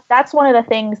 That's one of the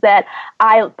things that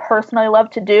I personally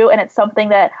love to do, and it's something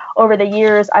that over the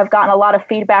years I've gotten a lot of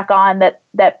feedback on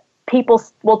that people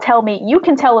will tell me, you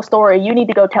can tell a story, you need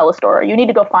to go tell a story, you need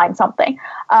to go find something.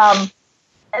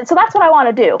 And so that's what I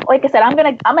want to do. Like I said, I'm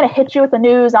gonna hit you with the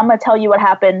news. I'm gonna tell you what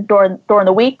happened during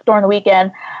the week, during the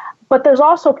weekend. But there's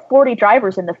also 40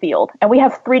 drivers in the field, and we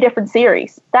have 3 different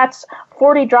series. That's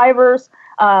 40 drivers.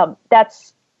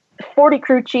 That's 40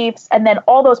 crew chiefs, and then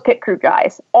all those pit crew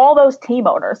guys, all those team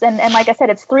owners. And like I said,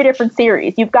 it's 3 different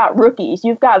series. You've got rookies,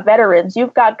 you've got veterans,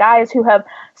 you've got guys who have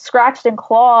scratched and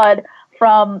clawed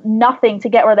from nothing to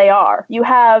get where they are. You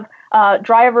have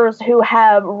drivers who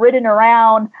have ridden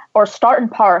around or started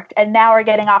parked and now are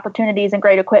getting opportunities and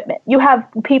great equipment. You have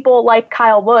people like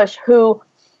Kyle Busch who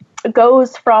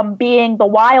goes from being the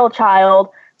wild child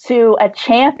to a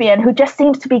champion who just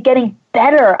seems to be getting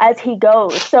better as he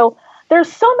goes. So there's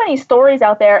so many stories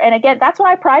out there. And again, that's what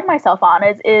I pride myself on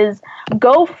is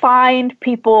go find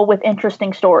people with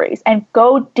interesting stories and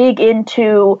go dig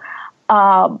into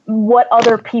what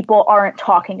other people aren't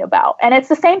talking about. And it's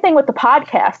the same thing with the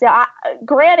podcast.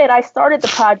 Granted, I started the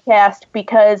podcast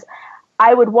because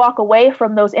I would walk away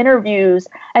from those interviews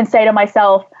and say to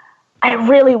myself, I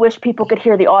really wish people could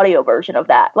hear the audio version of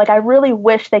that. Like, I really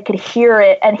wish they could hear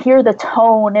it and hear the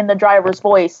tone in the driver's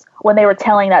voice when they were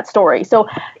telling that story. So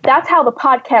that's how the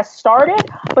podcast started.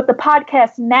 But the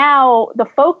podcast now, the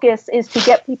focus is to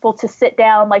get people to sit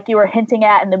down, like you were hinting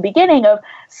at in the beginning, of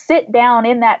sit down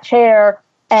in that chair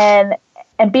and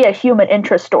be a human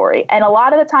interest story. And a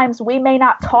lot of the times we may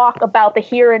not talk about the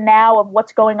here and now of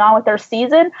what's going on with their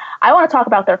season. I want to talk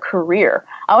about their career.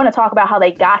 I want to talk about how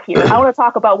they got here. I want to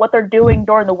talk about what they're doing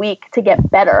during the week to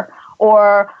get better.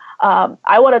 Or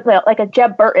I want to, like a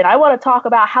Jeb Burton, I want to talk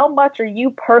about how much are you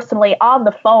personally on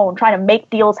the phone trying to make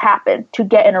deals happen to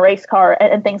get in a race car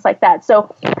and things like that.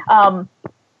 So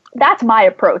that's my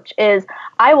approach, is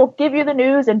I will give you the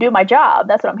news and do my job.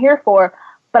 That's what I'm here for.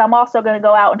 But I'm also going to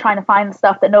go out and trying to find the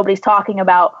stuff that nobody's talking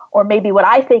about, or maybe what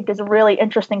I think is a really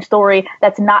interesting story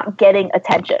that's not getting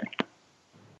attention.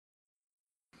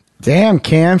 Damn,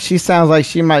 Cam, she sounds like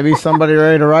she might be somebody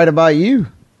ready to write about you.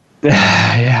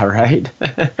 Yeah, right.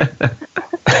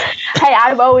 Hey,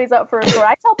 I'm always up for a story.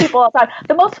 I tell people all the time,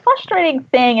 the most frustrating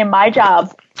thing in my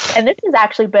job, and this has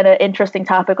actually been an interesting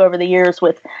topic over the years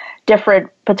with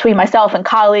between myself and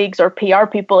colleagues or PR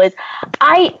people, is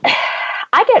I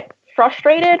get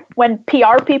frustrated when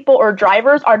PR people or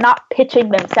drivers are not pitching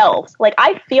themselves. Like,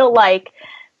 I feel like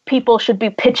people should be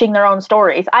pitching their own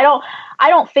stories. I I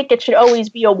don't think it should always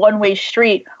be a one-way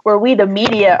street where we, the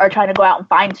media, are trying to go out and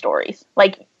find stories.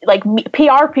 Like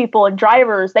PR people and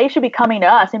drivers, they should be coming to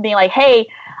us and being like, hey,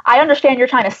 I understand you're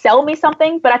trying to sell me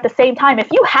something, but at the same time,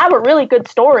 if you have a really good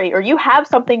story or you have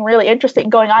something really interesting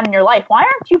going on in your life, why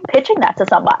aren't you pitching that to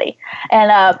somebody?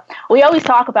 And we always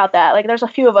talk about that. Like, there's a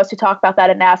few of us who talk about that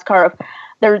in NASCAR.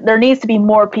 There needs to be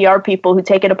more PR people who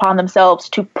take it upon themselves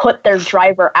to put their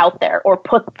driver out there or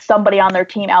put somebody on their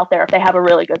team out there if they have a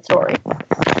really good story.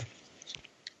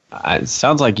 It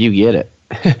sounds like you get it.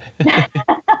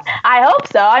 I hope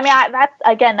so. I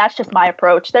mean, that's just my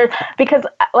approach. Because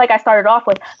like I started off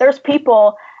with, there's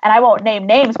people, and I won't name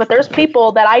names, but there's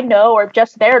people that I know are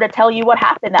just there to tell you what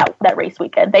happened that race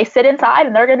weekend. They sit inside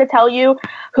and they're going to tell you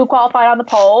who qualified on the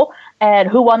pole and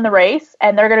who won the race,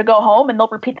 and they're going to go home and they'll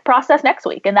repeat the process next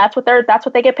week, and that's what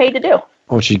they get paid to do.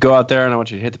 I want you to go out there and I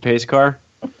want you to hit the pace car,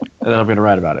 and then I'm going to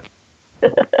write about it.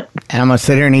 And I'm going to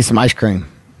sit here and eat some ice cream.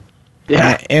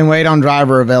 Yeah. And wait on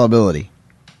driver availability.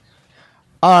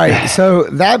 All right, so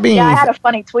that being... Yeah, I had a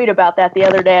funny tweet about that the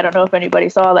other day. I don't know if anybody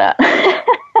saw that.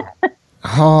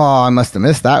 Oh, I must have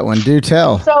missed that one. Do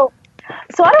tell. So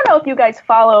I don't know if you guys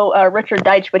follow Richard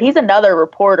Deitch, but he's another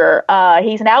reporter.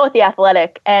 He's now at The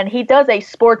Athletic, and he does a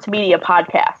sports media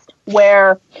podcast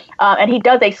where, and he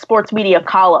does a sports media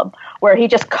column where he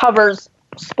just covers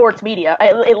sports media.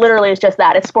 It literally is just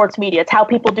that. It's sports media. It's how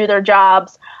people do their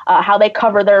jobs, how they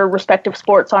cover their respective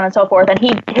sports, so on and so forth. And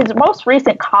his most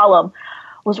recent column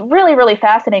was really, really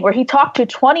fascinating, where he talked to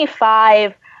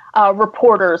 25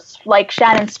 reporters like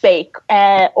Shannon Spake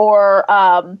or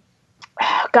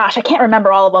gosh, I can't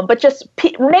remember all of them, but just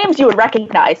names you would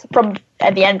recognize from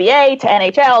the NBA to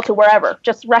NHL to wherever,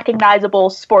 just recognizable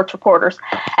sports reporters.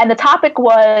 And the topic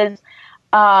was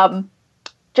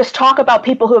just talk about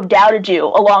people who have doubted you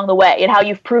along the way and how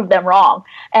you've proved them wrong.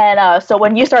 And so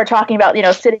when you started talking about,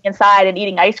 sitting inside and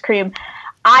eating ice cream,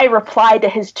 I replied to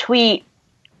his tweet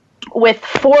with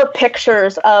 4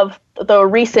 pictures of the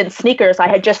recent sneakers I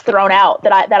had just thrown out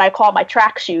that I call my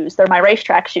track shoes. They're my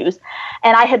racetrack shoes.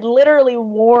 And I had literally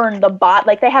worn the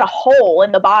like they had a hole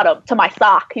in the bottom to my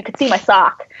sock. You could see my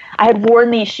sock. I had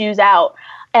worn these shoes out.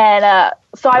 And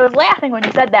so I was laughing when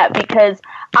you said that, because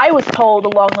I was told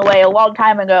along the way a long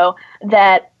time ago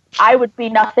that I would be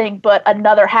nothing but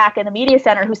another hack in the media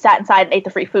center who sat inside and ate the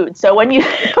free food. So when you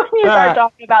started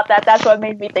talking about that, that's what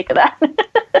made me think of that.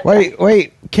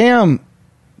 Wait, Cam.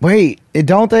 Wait,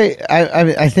 don't they?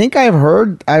 I think I've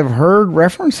heard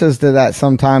references to that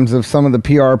sometimes of some of the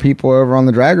PR people over on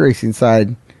the drag racing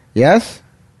side. Yes,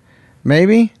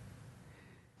 maybe.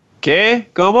 ¿Qué?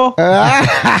 ¿Cómo?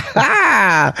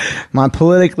 My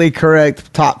politically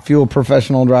correct Top Fuel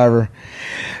professional driver.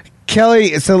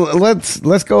 Kelly, so let's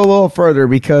go a little further,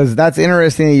 because that's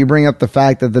interesting that you bring up the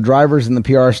fact that the drivers and the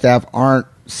PR staff aren't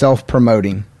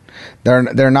self-promoting.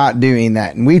 They're not doing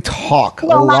that, and we talk a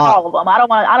lot. Not all of them. I don't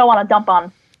want to dump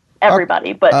on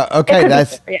everybody, but okay,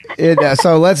 that's it.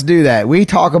 So let's do that. We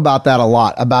talk about that a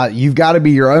lot. About you've got to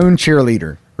be your own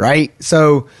cheerleader, right?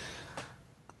 So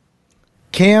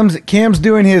Cam's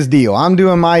doing his deal. I'm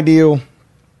doing my deal.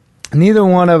 Neither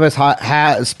one of us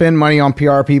spend money on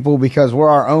PR people because we're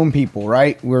our own people,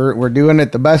 right? We're doing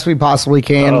it the best we possibly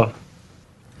can. Oh.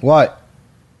 What?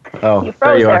 Oh, you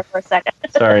froze there for a second.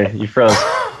 Sorry, you froze.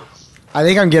 I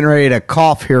think I'm getting ready to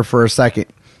cough here for a second.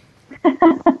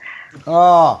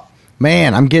 Oh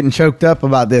man, I'm getting choked up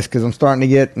about this because I'm starting to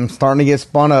get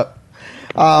spun up.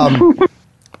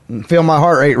 Feel my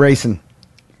heart rate racing.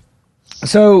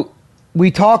 So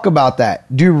we talk about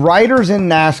that. Do writers in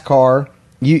NASCAR?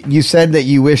 You said that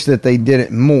you wish that they did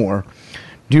it more.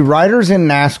 Do writers in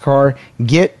NASCAR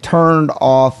get turned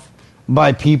off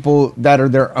by people that are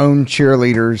their own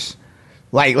cheerleaders?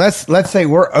 Like let's say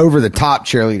we're over the top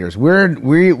cheerleaders.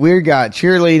 We got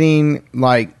cheerleading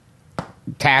like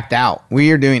tapped out.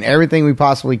 We are doing everything we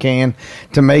possibly can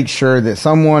to make sure that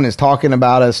someone is talking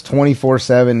about us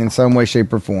 24/7 in some way,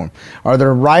 shape, or form. Are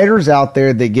there writers out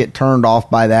there that get turned off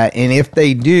by that? And if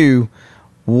they do,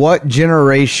 what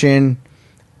generation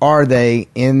are they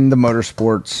in the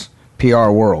motorsports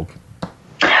PR world?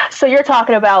 So you're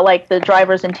talking about like the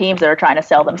drivers and teams that are trying to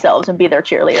sell themselves and be their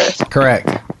cheerleaders. Correct.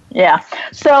 Yeah.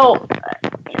 So,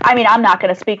 I mean, I'm not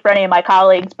going to speak for any of my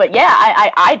colleagues, but yeah,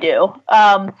 I do.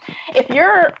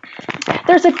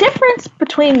 There's a difference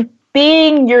between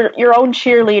being your own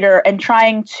cheerleader and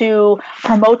trying to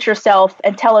promote yourself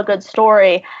and tell a good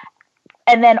story,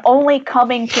 and then only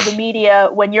coming to the media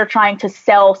when you're trying to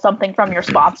sell something from your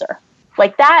sponsor.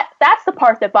 Like that's the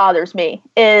part that bothers me,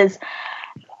 is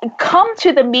come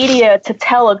to the media to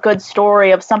tell a good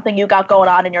story of something you got going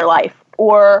on in your life.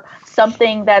 or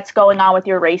something that's going on with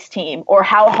your race team or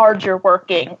how hard you're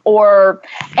working or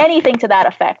anything to that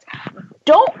effect.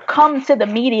 Don't come to the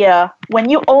media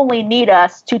when you only need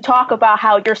us to talk about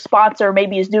how your sponsor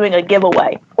maybe is doing a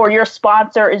giveaway or your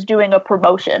sponsor is doing a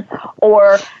promotion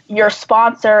or your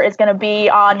sponsor is going to be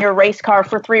on your race car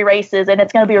for 3 races and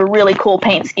it's going to be a really cool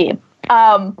paint scheme.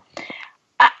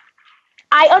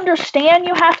 I understand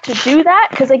you have to do that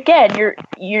because, again,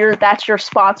 that's your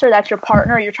sponsor, that's your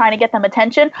partner, you're trying to get them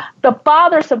attention. The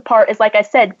bothersome part is, like I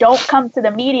said, don't come to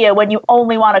the media when you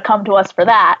only want to come to us for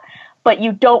that, but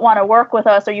you don't want to work with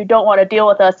us or you don't want to deal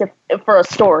with us if for a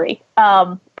story.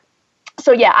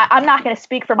 So yeah, I'm not going to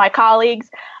speak for my colleagues,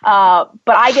 but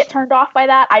I get turned off by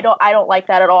that. I don't like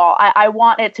that at all. I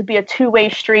want it to be a two-way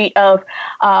street of,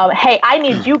 hey, I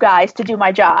need you guys to do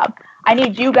my job. I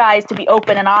need you guys to be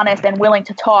open and honest and willing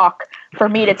to talk for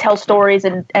me to tell stories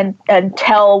and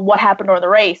tell what happened during the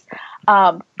race.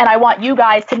 And I want you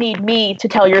guys to need me to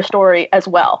tell your story as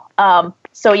well.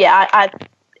 So yeah,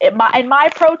 in my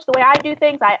approach, the way I do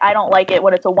things, I don't like it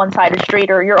when it's a one-sided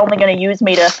street or you're only going to use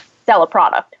me to sell a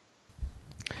product.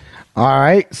 All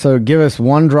right, so give us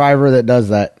one driver that does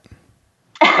that.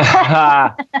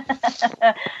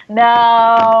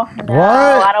 No, what?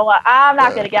 I don't want. I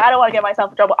don't want to get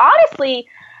myself in trouble. Honestly,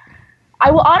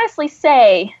 I will honestly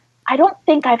say I don't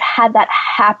think I've had that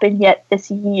happen yet this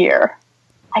year.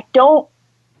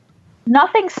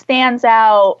 Nothing stands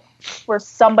out where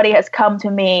somebody has come to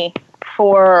me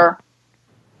for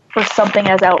something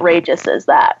as outrageous as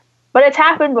that. But it's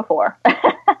happened before.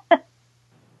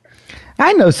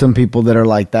 I know some people that are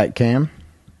like that, Cam.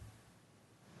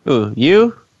 Ooh,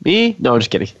 you? Me? No,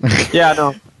 just kidding. Yeah,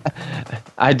 no.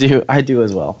 I do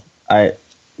as well.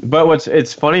 But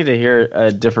it's funny to hear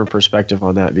a different perspective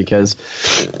on that because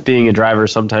being a driver,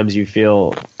 sometimes you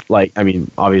feel like, I mean,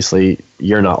 obviously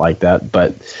you're not like that,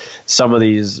 but some of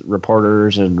these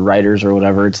reporters and writers or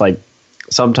whatever, it's like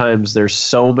sometimes there's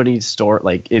so many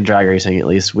like in drag racing at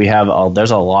least,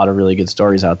 there's a lot of really good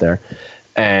stories out there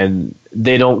and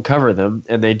they don't cover them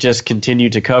and they just continue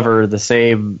to cover the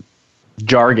same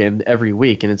jargon every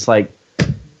week. And it's like,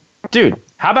 dude,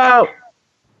 how about,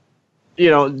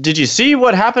 did you see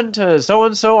what happened to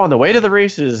so-and-so on the way to the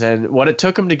races and what it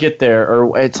took them to get there?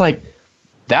 Or it's like,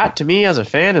 that to me as a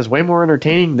fan is way more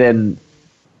entertaining than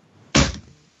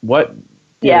what,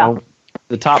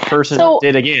 the top person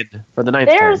did again for the ninth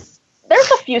time.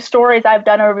 There's a few stories I've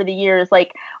done over the years.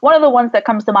 Like one of the ones that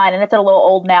comes to mind, and it's a little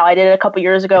old now. I did it a couple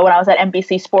years ago when I was at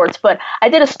NBC Sports, but I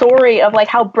did a story of like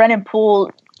how Brennan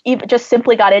Poole even just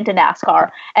simply got into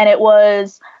NASCAR. And it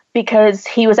was because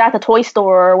he was at the toy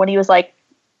store when he was like,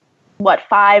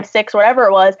 5, 6, whatever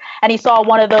it was, and he saw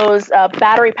one of those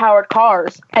battery-powered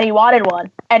cars, and he wanted one,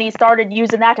 and he started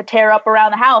using that to tear up around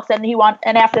the house, and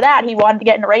after that, he wanted to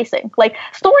get into racing. Like,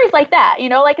 stories like that,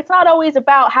 like, it's not always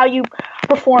about how you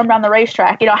performed on the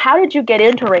racetrack. How did you get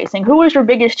into racing? Who was your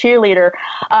biggest cheerleader?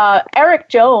 Eric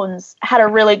Jones had a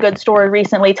really good story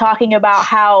recently talking about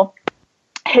how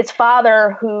his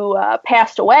father, who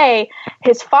passed away,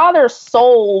 his father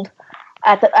sold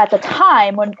at the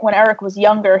time when Eric was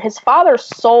younger, his father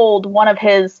sold one of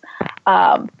his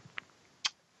what's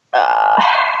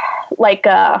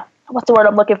the word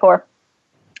I'm looking for?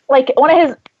 Like one of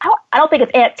his, I don't think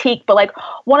it's antique, but like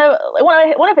one of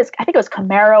his, I think it was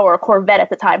Camaro or a Corvette at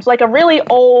the time. So like a really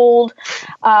old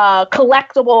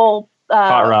collectible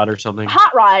hot rod or something.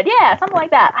 Hot rod, yeah, something like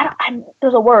that.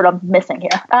 There's a word I'm missing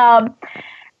here.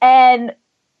 And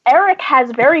Eric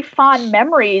has very fond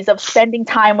memories of spending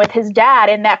time with his dad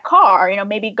in that car,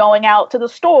 maybe going out to the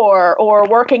store or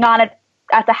working on it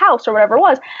at the house or whatever it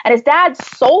was. And his dad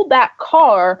sold that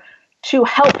car to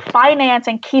help finance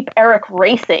and keep Eric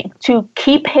racing, to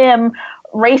keep him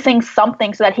racing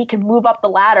something so that he can move up the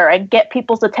ladder and get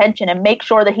people's attention and make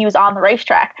sure that he was on the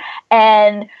racetrack.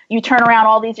 And you turn around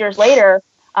all these years later,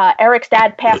 Eric's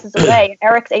dad passes away, and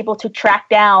Eric's able to track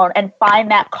down and find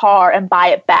that car and buy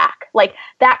it back. Like,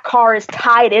 that car is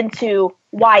tied into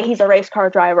why he's a race car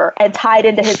driver and tied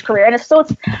into his career. And it's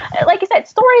like you said,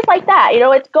 stories like that.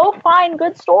 It's go find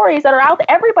good stories that are out there.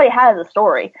 Everybody has a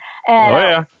story.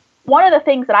 And one of the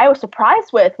things that I was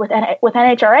surprised with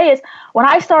NHRA is when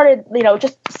I started,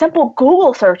 just simple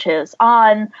Google searches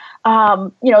on,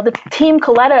 the Team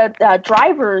Coletta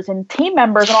drivers and team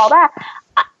members and all that.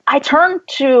 I turned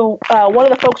to one of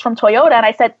the folks from Toyota and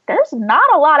I said, there's not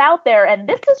a lot out there, and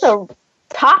this is a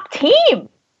top team.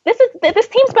 This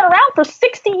team's been around for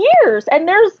 60 years, and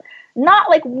there's not,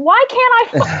 like, why can't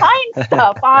I find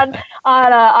stuff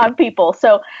on people?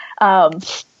 So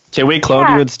can we clone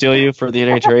you and steal you for the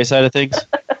NHRA side of things?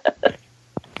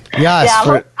 Yes.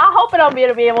 Yeah, I'll hoping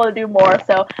I'll be able to do more.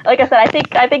 So, like I said, I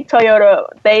think Toyota,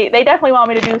 they definitely want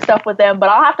me to do stuff with them, but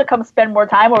I'll have to come spend more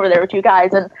time over there with you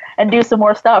guys and do some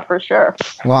more stuff for sure.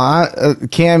 Well,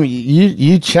 Cam,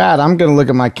 you chat. I'm going to look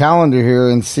at my calendar here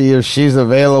and see if she's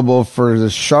available for the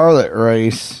Charlotte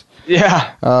race.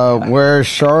 Yeah. Where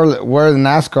the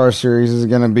NASCAR series is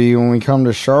going to be when we come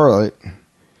to Charlotte.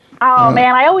 Oh,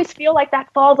 man, I always feel like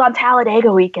that falls on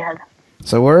Talladega weekend.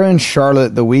 So we're in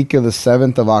Charlotte the week of the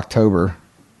 7th of October.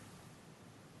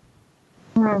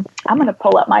 I'm going to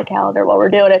pull up my calendar while we're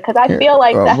doing it because I feel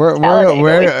like that's we're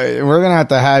going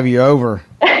to have you over.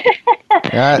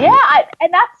 Yeah,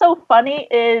 and that's so funny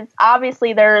is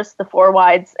obviously there's the four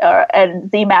wides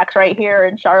and Z-Max right here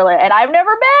in Charlotte, and I've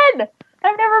never been.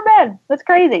 That's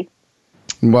crazy.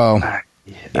 Well,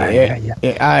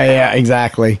 yeah,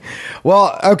 exactly.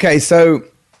 Well, okay, so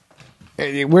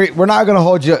we're not going to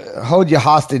hold you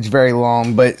hostage very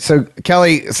long, but so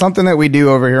Kelly, something that we do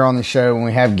over here on the show when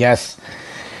we have guests,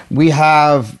 we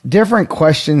have different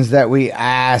questions that we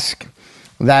ask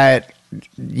that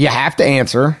you have to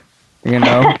answer,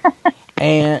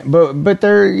 and but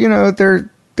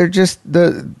they're just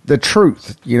the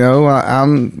truth,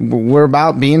 we're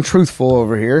about being truthful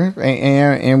over here,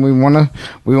 and we want to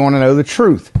know the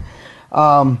truth.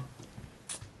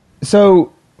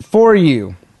 So for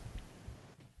you,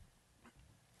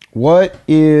 who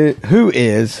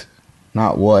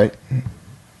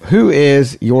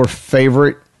is your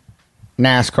favorite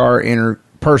NASCAR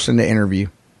person to interview?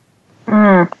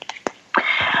 There's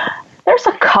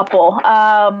a couple.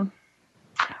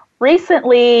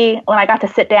 Recently, when I got to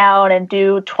sit down and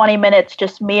do 20 minutes,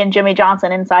 just me and Jimmy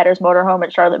Johnson, Insider's Motorhome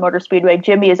at Charlotte Motor Speedway,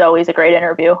 Jimmy is always a great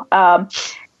interview.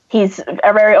 He's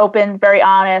very open, very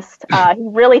honest. He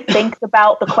really thinks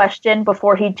about the question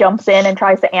before he jumps in and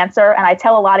tries to answer. And I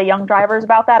tell a lot of young drivers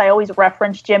about that. I always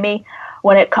reference Jimmy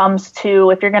when it comes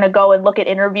to if you're going to go and look at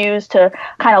interviews to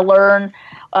kind of learn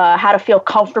how to feel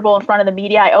comfortable in front of the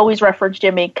media. I always reference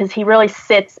Jimmy because he really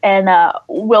sits and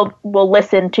will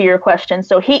listen to your questions.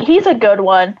 So he's a good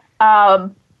one.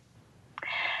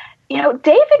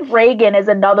 David Reagan is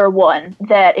another one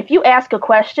that if you ask a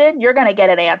question, you're going to get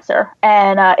an answer.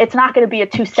 And it's not going to be a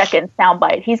 2-second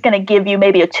soundbite. He's going to give you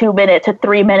maybe a 2-minute to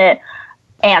 3-minute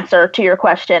answer to your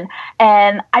question.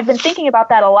 And I've been thinking about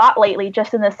that a lot lately,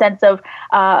 just in the sense of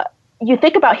you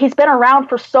think about he's been around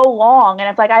for so long, and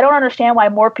it's like I don't understand why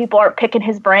more people aren't picking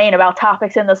his brain about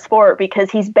topics in the sport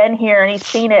because he's been here and he's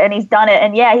seen it and he's done it.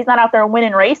 And yeah, he's not out there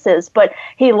winning races, but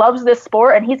he loves this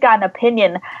sport and he's got an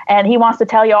opinion and he wants to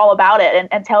tell you all about it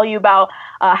and tell you about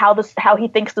how he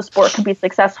thinks the sport can be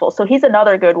successful. So he's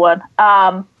another good one.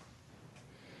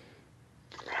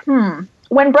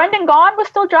 When Brendan Gaughan was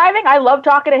still driving, I loved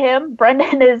talking to him.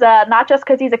 Brendan is not just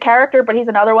because he's a character, but he's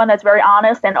another one that's very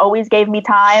honest and always gave me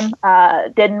time.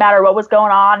 Didn't matter what was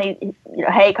going on. He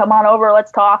hey, come on over,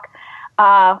 let's talk.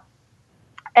 And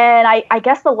I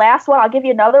guess the last one, I'll give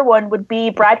you another one, would be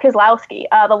Brad Keselowski.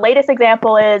 The latest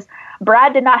example is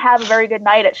Brad did not have a very good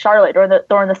night at Charlotte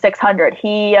during the 600.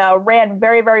 He ran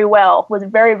very, very well, was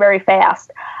very, very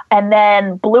fast, and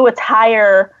then blew a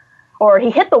tire. Or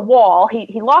he hit the wall,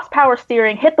 he lost power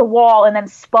steering, hit the wall, and then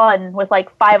spun with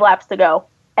like 5 laps to go.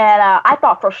 And I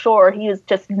thought for sure he was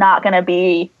just not going to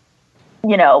be,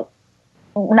 not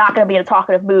going to be in a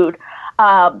talkative mood.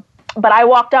 But I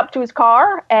walked up to his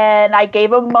car and I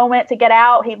gave him a moment to get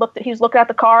out. He was looking at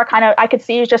the car, I could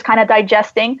see he was just kind of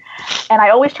digesting. And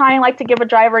I always try and like to give a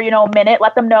driver, a minute,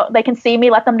 let them know they can see me,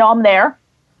 let them know I'm there.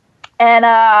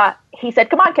 And he said,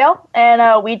 "Come on, Kel." And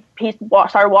he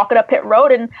started walking up pit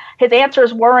road, and his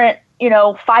answers weren't,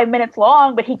 5 minutes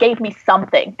long, but he gave me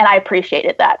something, and I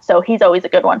appreciated that. So he's always a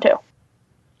good one too.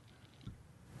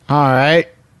 All right.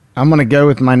 I'm going to go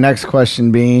with my next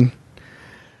question being,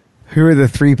 who are the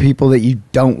 3 people that you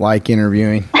don't like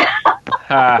interviewing?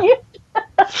 Oh,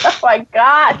 my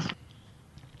gosh.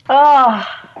 Oh.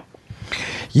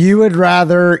 You would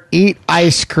rather eat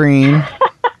ice cream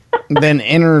than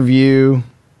interview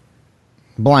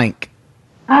blank.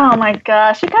 Oh my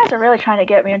gosh, you guys are really trying to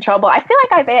get me in trouble. I feel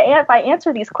like if I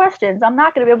answer these questions, I'm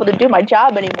not going to be able to do my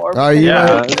job anymore. Oh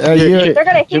yeah, they're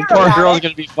going to hear your poor about girl's it.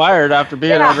 going to be fired after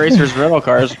being on Racers rental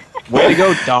cars. Way to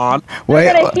go, Don.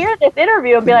 They're going to hear this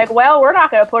interview and be like, "Well, we're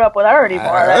not going to put up with her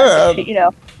anymore."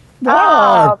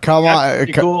 Oh, come on. That's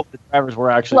pretty cool if the drivers were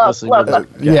actually listening to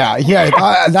look. this.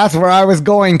 Yeah. That's where I was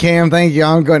going, Cam. Thank you.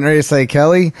 I'm getting ready to say,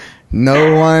 Kelly,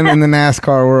 no one in the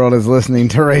NASCAR world is listening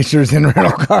to racers in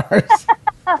rental cars.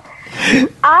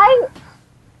 I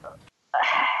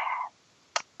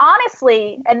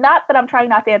honestly, and not that I'm trying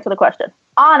not to answer the question,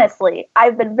 honestly,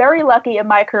 I've been very lucky in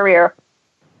my career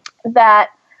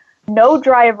that no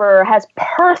driver has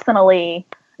personally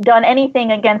done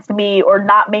anything against me or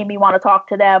not made me want to talk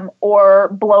to them or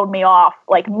blown me off,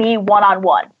 like me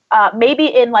one-on-one. Maybe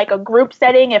in like a group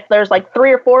setting, if there's like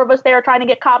 3 or 4 of us there trying to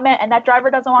get comment and that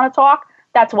driver doesn't want to talk,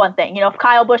 that's one thing. You know, if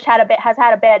Kyle Busch has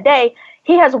had a bad day,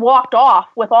 he has walked off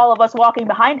with all of us walking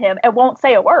behind him and won't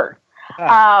say a word.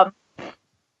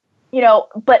 You know,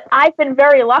 but I've been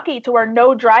very lucky to where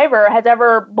no driver has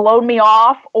ever blown me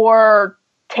off or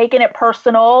taken it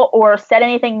personal or said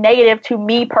anything negative to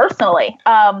me personally.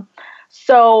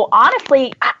 So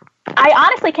honestly, I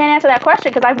honestly can't answer that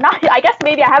question because I guess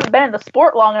maybe I haven't been in the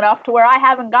sport long enough to where I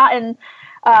haven't gotten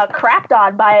crapped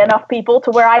on by enough people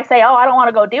to where I say, oh, I don't want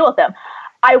to go deal with them.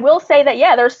 I will say that,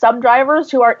 yeah, there's some drivers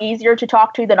who are easier to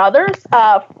talk to than others.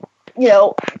 You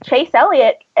know, Chase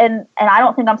Elliott, and I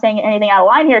don't think I'm saying anything out of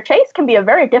line here, Chase can be a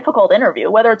very difficult interview,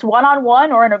 whether it's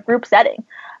one-on-one or in a group setting.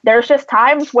 There's just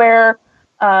times where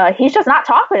he's just not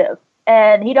talkative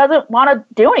and he doesn't want to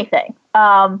do anything.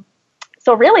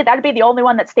 So really, that'd be the only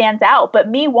one that stands out. But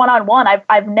me one-on-one,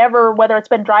 I've never, whether it's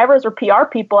been drivers or PR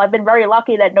people, I've been very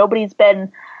lucky that nobody's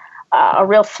been a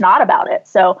real snot about it.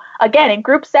 So again, in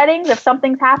group settings, if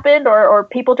something's happened or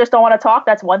people just don't want to talk,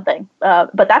 that's one thing.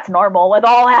 But that's normal with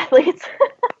all athletes.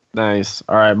 Nice.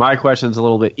 All right, my question's a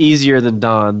little bit easier than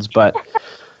Don's, but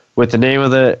with the name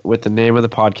of the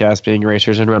podcast being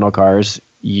Racers and Rental Cars,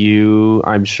 you,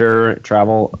 I'm sure,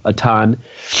 travel a ton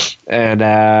and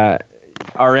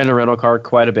are in a rental car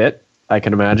quite a bit, I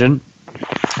can imagine,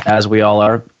 as we all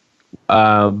are.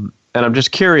 And I'm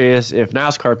just curious if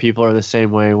NASCAR people are the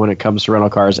same way when it comes to rental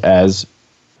cars as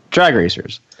drag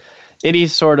racers. Any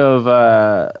sort of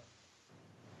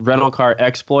rental car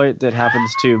exploit that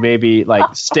happens to maybe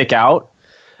like stick out?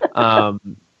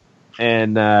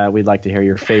 And we'd like to hear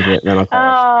your favorite rental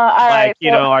car. All right, you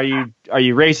know, are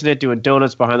you racing it, doing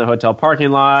donuts behind the hotel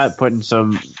parking lot, putting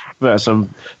some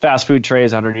fast food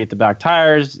trays underneath the back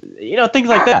tires, you know, things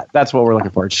like that. That's what we're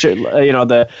looking for. You know,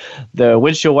 the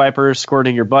windshield wipers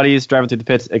squirting your buddies, driving through the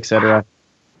pits, etc.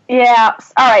 Yeah.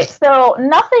 All right. So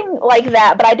nothing like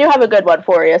that, but I do have a good one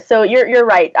for you. So you're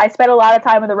right. I spent a lot of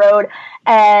time on the road,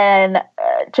 and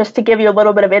just to give you a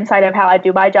little bit of insight of how I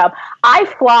do my job, I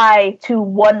fly to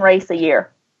 1 race a year.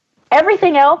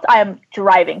 Everything else I am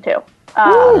driving to.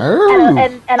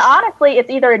 And honestly, it's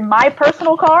either in my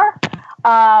personal car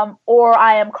or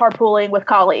I am carpooling with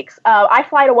colleagues. I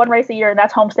fly to 1 race a year, and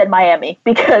that's Homestead, Miami,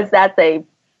 because that's a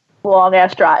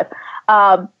long-ass drive.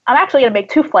 I'm actually going to make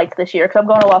 2 flights this year because I'm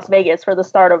going to Las Vegas for the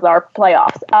start of our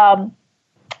playoffs.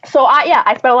 So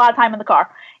I spend a lot of time in the car,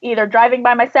 either driving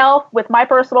by myself with my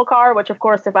personal car, which of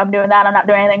course, if I'm doing that, I'm not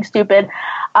doing anything stupid.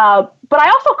 But I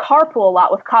also carpool a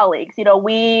lot with colleagues. You know,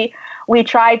 we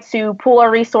try to pool our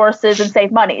resources and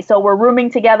save money. So we're rooming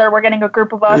together. We're getting a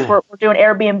group of us. We're doing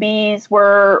Airbnbs.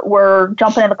 We're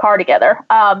jumping in the car together.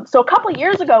 So a couple of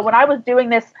years ago, when I was doing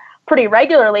this pretty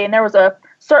regularly, and it was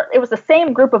the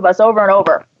same group of us over and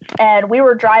over, and we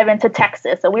were driving to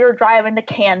Texas, and we were driving to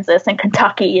Kansas and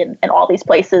Kentucky and all these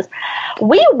places.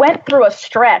 We went through a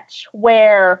stretch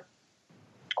where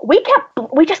we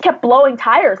just kept blowing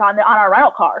tires on our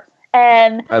rental cars,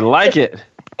 and I like it.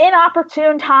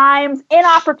 Inopportune times,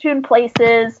 inopportune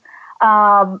places.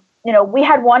 You know, we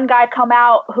had one guy come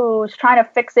out who's trying to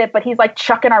fix it, but he's like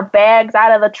chucking our bags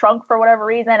out of the trunk for whatever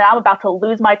reason. And I'm about to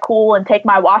lose my cool and take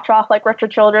my watch off like Richard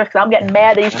Childress because I'm getting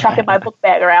mad that he's chucking my book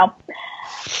bag around.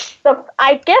 So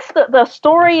I guess the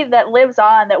story that lives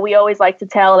on that we always like to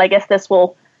tell, and I guess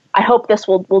I hope this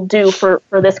will do for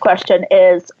this question,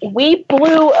 is we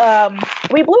blew a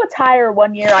tire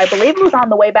one year. I believe it was on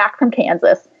the way back from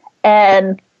Kansas,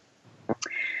 and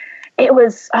it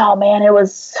was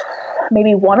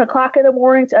maybe 1:00 in the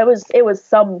morning. So it was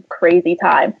some crazy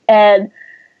time. And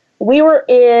we were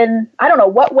in, I don't know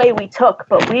what way we took,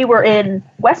 but we were in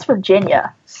West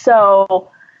Virginia.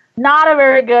 So not a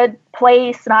very good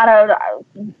place,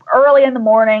 early in the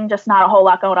morning, just not a whole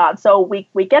lot going on. So we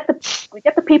get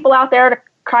the people out there to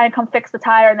try and come fix the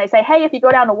tire, and they say, hey, if you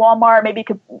go down to Walmart, maybe you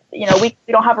could, you know, we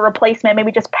don't have a replacement,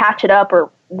 maybe just patch it up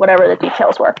or whatever the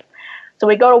details were. So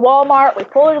we go to Walmart, we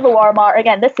pull into the Walmart.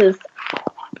 Again, this is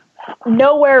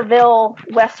Nowhereville,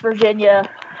 West Virginia,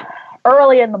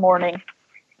 early in the morning.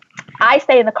 I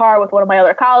stay in the car with one of my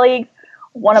other colleagues.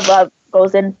 One of us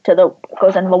goes into the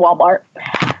Walmart.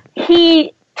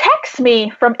 He texts me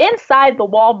from inside the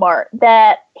Walmart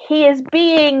that he is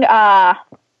being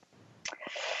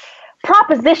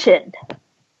propositioned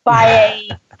by a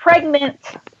pregnant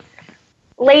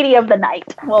lady of the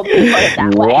night. We'll put it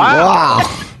that way.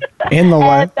 Wow. In the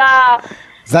way.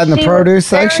 Is that in the produce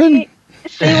section?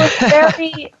 She was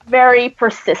very, very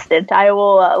persistent. I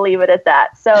will leave it at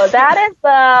that. So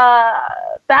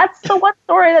that's the one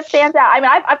story that stands out. I mean,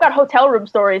 I've got hotel room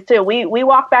stories too. We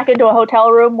walked back into a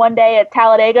hotel room one day at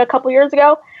Talladega a couple years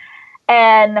ago,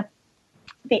 and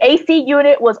the AC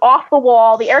unit was off the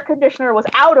wall. The air conditioner was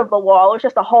out of the wall. It was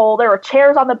just a hole. There were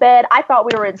chairs on the bed. I thought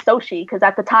we were in Sochi because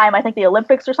at the time, I think the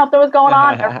Olympics or something was going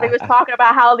on. Everybody was talking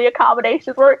about how the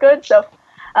accommodations weren't good. So,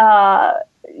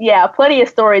 yeah, plenty of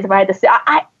stories if I had to say.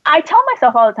 I tell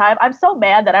myself all the time, I'm so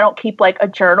mad that I don't keep like a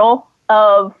journal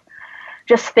of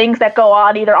just things that go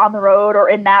on either on the road or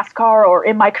in NASCAR or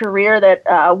in my career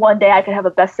that one day I could have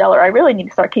a bestseller. I really need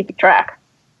to start keeping track.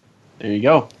 There you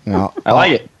go. No, I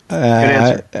like it. Good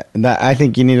answer. I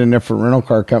think you need a different rental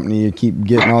car company. You keep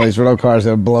getting all these rental cars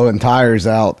that are blowing tires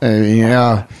out.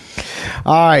 Yeah.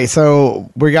 All right, so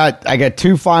I got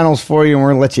two finals for you, and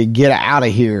we're gonna let you get out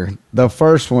of here. The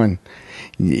first one,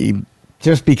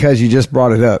 just because you just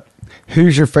brought it up,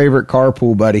 who's your favorite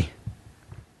carpool buddy?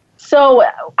 So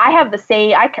I have the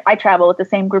same. I travel with the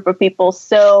same group of people.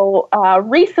 So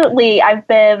recently, I've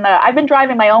been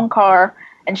driving my own car,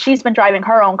 and she's been driving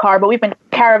her own car. But we've been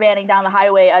caravanning down the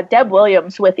highway. Deb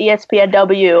Williams with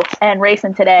ESPNW and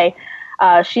Racing Today.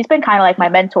 She's been kind of like my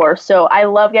mentor. So I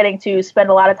love getting to spend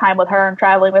a lot of time with her and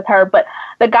traveling with her. But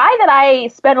the guy that I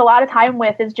spend a lot of time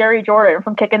with is Jerry Jordan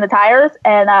from Kicking the Tires,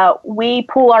 and we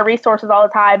pool our resources all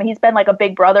the time. He's been like a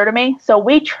big brother to me. So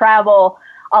we travel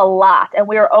a lot, and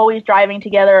we are always driving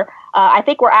together. I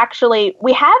think we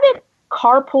haven't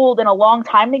carpooled in a long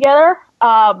time together,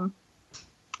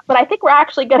 but I think we're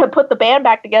actually going to put the band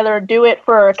back together and do it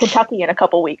for Kentucky in a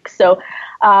couple weeks. So,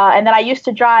 and then I used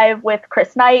to drive with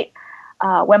Chris Knight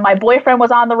when my boyfriend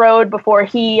was on the road before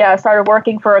he started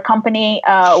working for a company.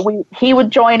 He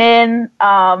would join in.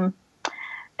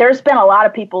 There's been a lot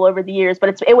of people over the years,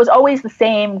 but it was always the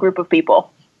same group of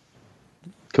people.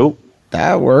 Cool.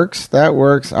 That works.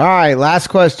 All right, last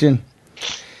question.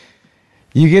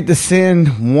 You get to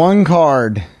send one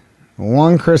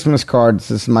Christmas card.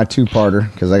 This is my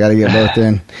two-parter because I got to get both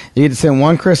in. You get to send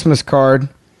one Christmas card.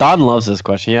 Don loves this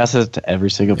question. He asks it to every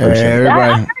single person.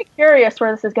 I'm very curious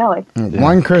where this is going.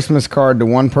 One Christmas card to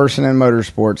one person in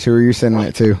motorsports. Who are you sending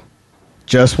it to?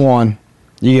 Just one.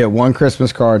 You get one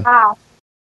Christmas card. Wow.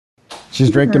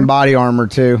 She's drinking body armor,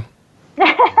 too.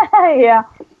 Yeah.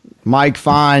 Mike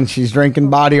Fine, she's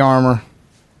drinking body armor.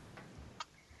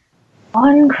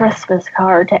 One Christmas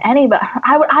card to anybody.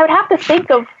 I would have to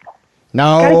think of.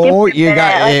 No, you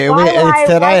got it's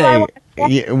today.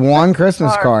 One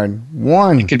Christmas card.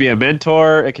 One. It could be a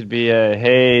mentor. It could be a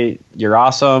hey, you're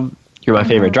awesome. You're my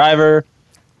favorite driver.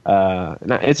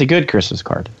 It's a good Christmas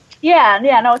card. Yeah,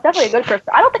 no, it's definitely a good Christmas.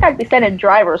 I don't think I'd be sending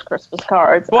drivers Christmas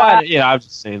cards. Well, I'm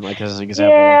just saying, like as an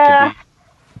example. Yeah.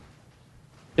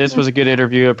 This was a good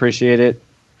interview. Appreciate it.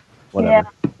 Whatever.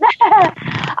 Yeah.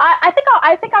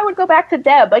 I think I would go back to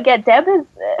Deb. Again, Deb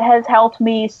has helped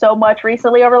me so much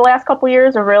recently over the last couple of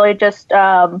years of really just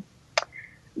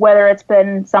whether it's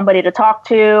been somebody to talk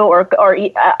to or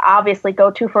obviously go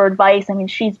to for advice. I mean,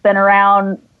 she's been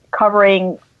around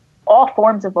covering all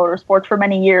forms of motorsports for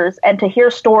many years, and to hear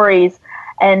stories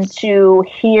and to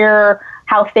hear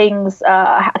how things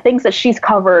that she's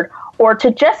covered, or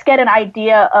to just get an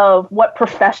idea of what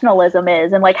professionalism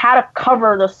is and like how to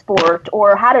cover the sport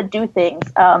or how to do things.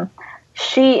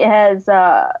 She's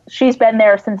been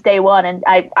there since day one, and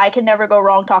I can never go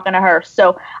wrong talking to her.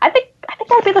 So I think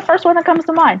that'd be the first one that comes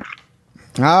to mind.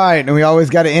 All right, and we always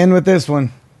got to end with this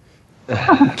one.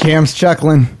 Cam's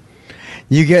chuckling.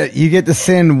 You get to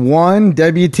send one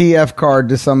WTF card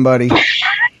to somebody.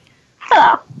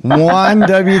 One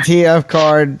WTF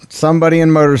card, somebody in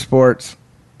motorsports.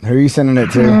 Who are you sending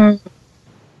it to?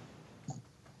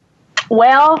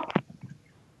 Well,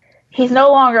 he's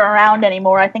no longer around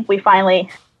anymore. I think we're finally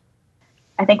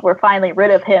rid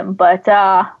of him. But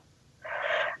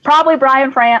probably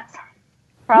Brian France.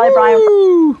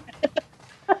 Brian.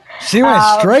 She went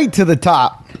straight to the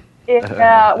top.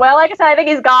 Yeah. Well, like I said, I think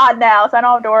he's gone now, so I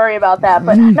don't have to worry about that.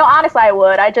 But no, honestly, I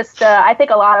would. I think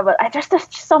a lot of it. There's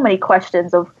just so many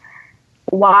questions of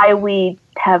why we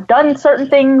have done certain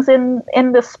things in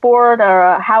the sport,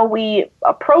 or how we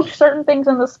approach certain things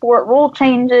in the sport, rule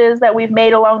changes that we've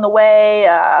made along the way.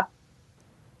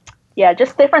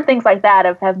 Just different things like that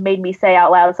have made me say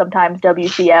out loud sometimes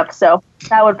WTF. So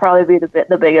that would probably be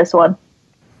the biggest one.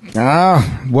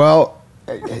 Well,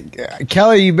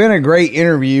 Kelly, you've been a great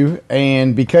interview,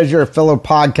 and because you're a fellow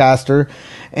podcaster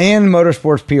and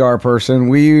motorsports PR person,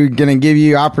 we're going to give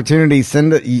you opportunity.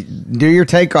 Do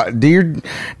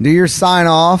your sign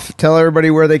off. Tell everybody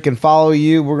where they can follow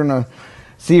you. We're going to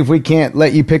see if we can't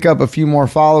let you pick up a few more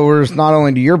followers, not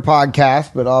only to your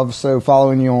podcast, but also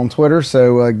following you on Twitter.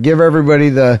 So give everybody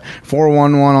the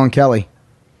 411 on Kelly.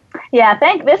 Yeah,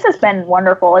 this has been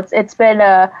wonderful. It's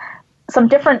been some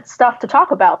different stuff to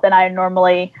talk about than I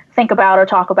normally think about or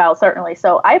talk about, certainly.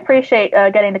 So I appreciate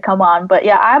getting to come on. But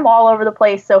yeah, I'm all over the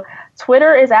place. So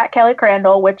Twitter is at Kelly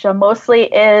Crandall, which mostly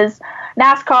is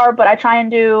NASCAR, but I try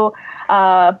and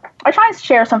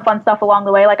share some fun stuff along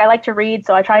the way. Like, I like to read,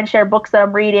 so I try and share books that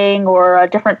I'm reading or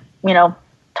different,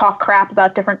 talk crap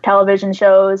about different television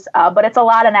shows. But it's a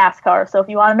lot of NASCAR. So if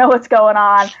you want to know what's going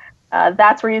on,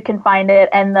 that's where you can find it.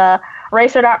 And the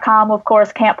racer.com, of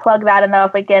course, can't plug that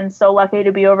enough. Again, so lucky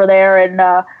to be over there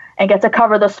and get to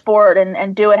cover the sport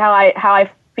and do it how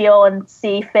I feel and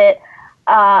see fit.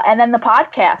 And then the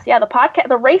podcast. Yeah,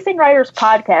 the Racing Writers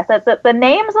podcast. The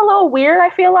name's a little weird, I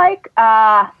feel like.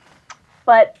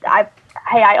 But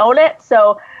I own it.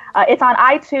 So it's on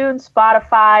iTunes,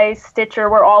 Spotify, Stitcher.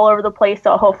 We're all over the place.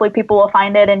 So hopefully people will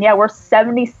find it. And yeah, we're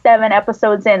 77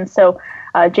 episodes in. So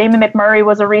Jamie McMurray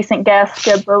was a recent guest.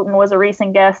 Jeb Broughton was a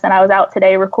recent guest. And I was out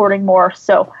today recording more.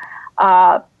 So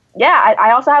I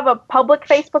also have a public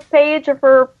Facebook page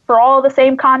for all of the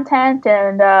same content,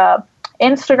 and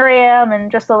Instagram,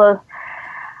 and just I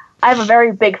have a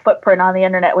very big footprint on the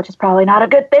internet, which is probably not a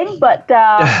good thing, but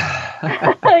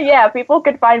yeah, people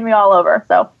can find me all over.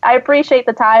 So I appreciate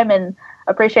the time and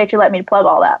appreciate you letting me plug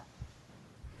all that.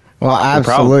 Well,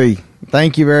 absolutely.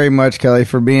 Thank you very much, Kelly,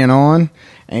 for being on.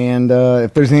 And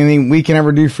if there's anything we can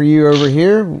ever do for you over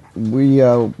here, we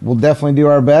will definitely do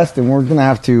our best. And we're going to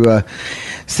have to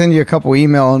send you a couple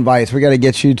email invites. We got to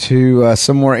get you to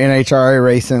some more NHRA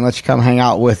racing, let you come hang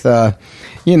out with,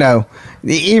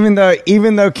 even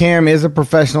though Cam is a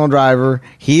professional driver,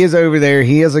 he is over there.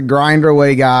 He is a grinder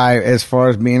away guy as far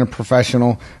as being a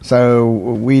professional. So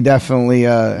we definitely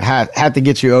have to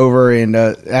get you over and,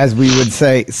 as we would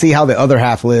say, see how the other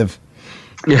half live.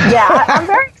 Yeah, I'm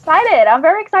very excited. I'm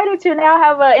very excited to now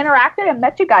have interacted and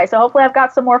met you guys. So hopefully I've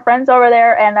got some more friends over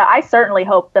there, and I certainly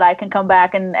hope that I can come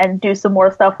back and do some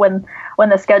more stuff when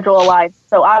the schedule aligns.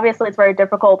 So obviously it's very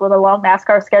difficult with a long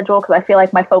NASCAR schedule because I feel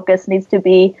like my focus needs to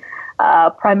be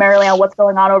primarily on what's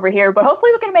going on over here. But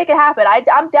hopefully we can make it happen.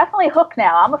 I'm definitely hooked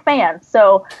now. I'm a fan.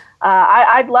 So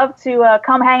I'd love to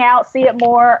come hang out, see it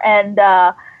more, and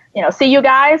see you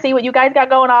guys, see what you guys got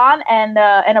going on,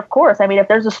 and of course, I mean, if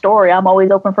there's a story, I'm always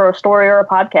open for a story or a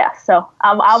podcast. So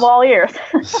I'm all ears.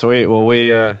 Sweet. Well,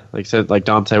 we like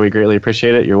Don said, we greatly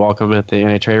appreciate it. You're welcome at the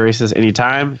NHRA races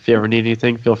anytime. If you ever need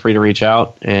anything, feel free to reach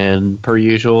out. And per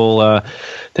usual,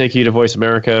 thank you to Voice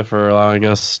America for allowing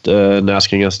us and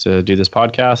asking us to do this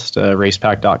podcast.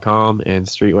 Racepack.com and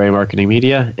Streetway Marketing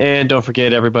Media. And don't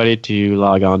forget, everybody, to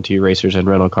log on to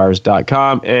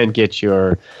racersandrentalcars.com and get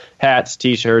your hats,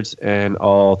 t-shirts, and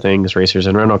all things racers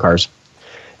and rental cars.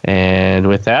 And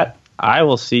with that, I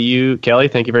will see you, Kelly.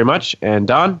 Thank you very much. And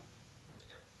Don,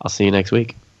 I'll see you next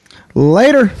week.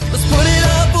 Later. Let's put it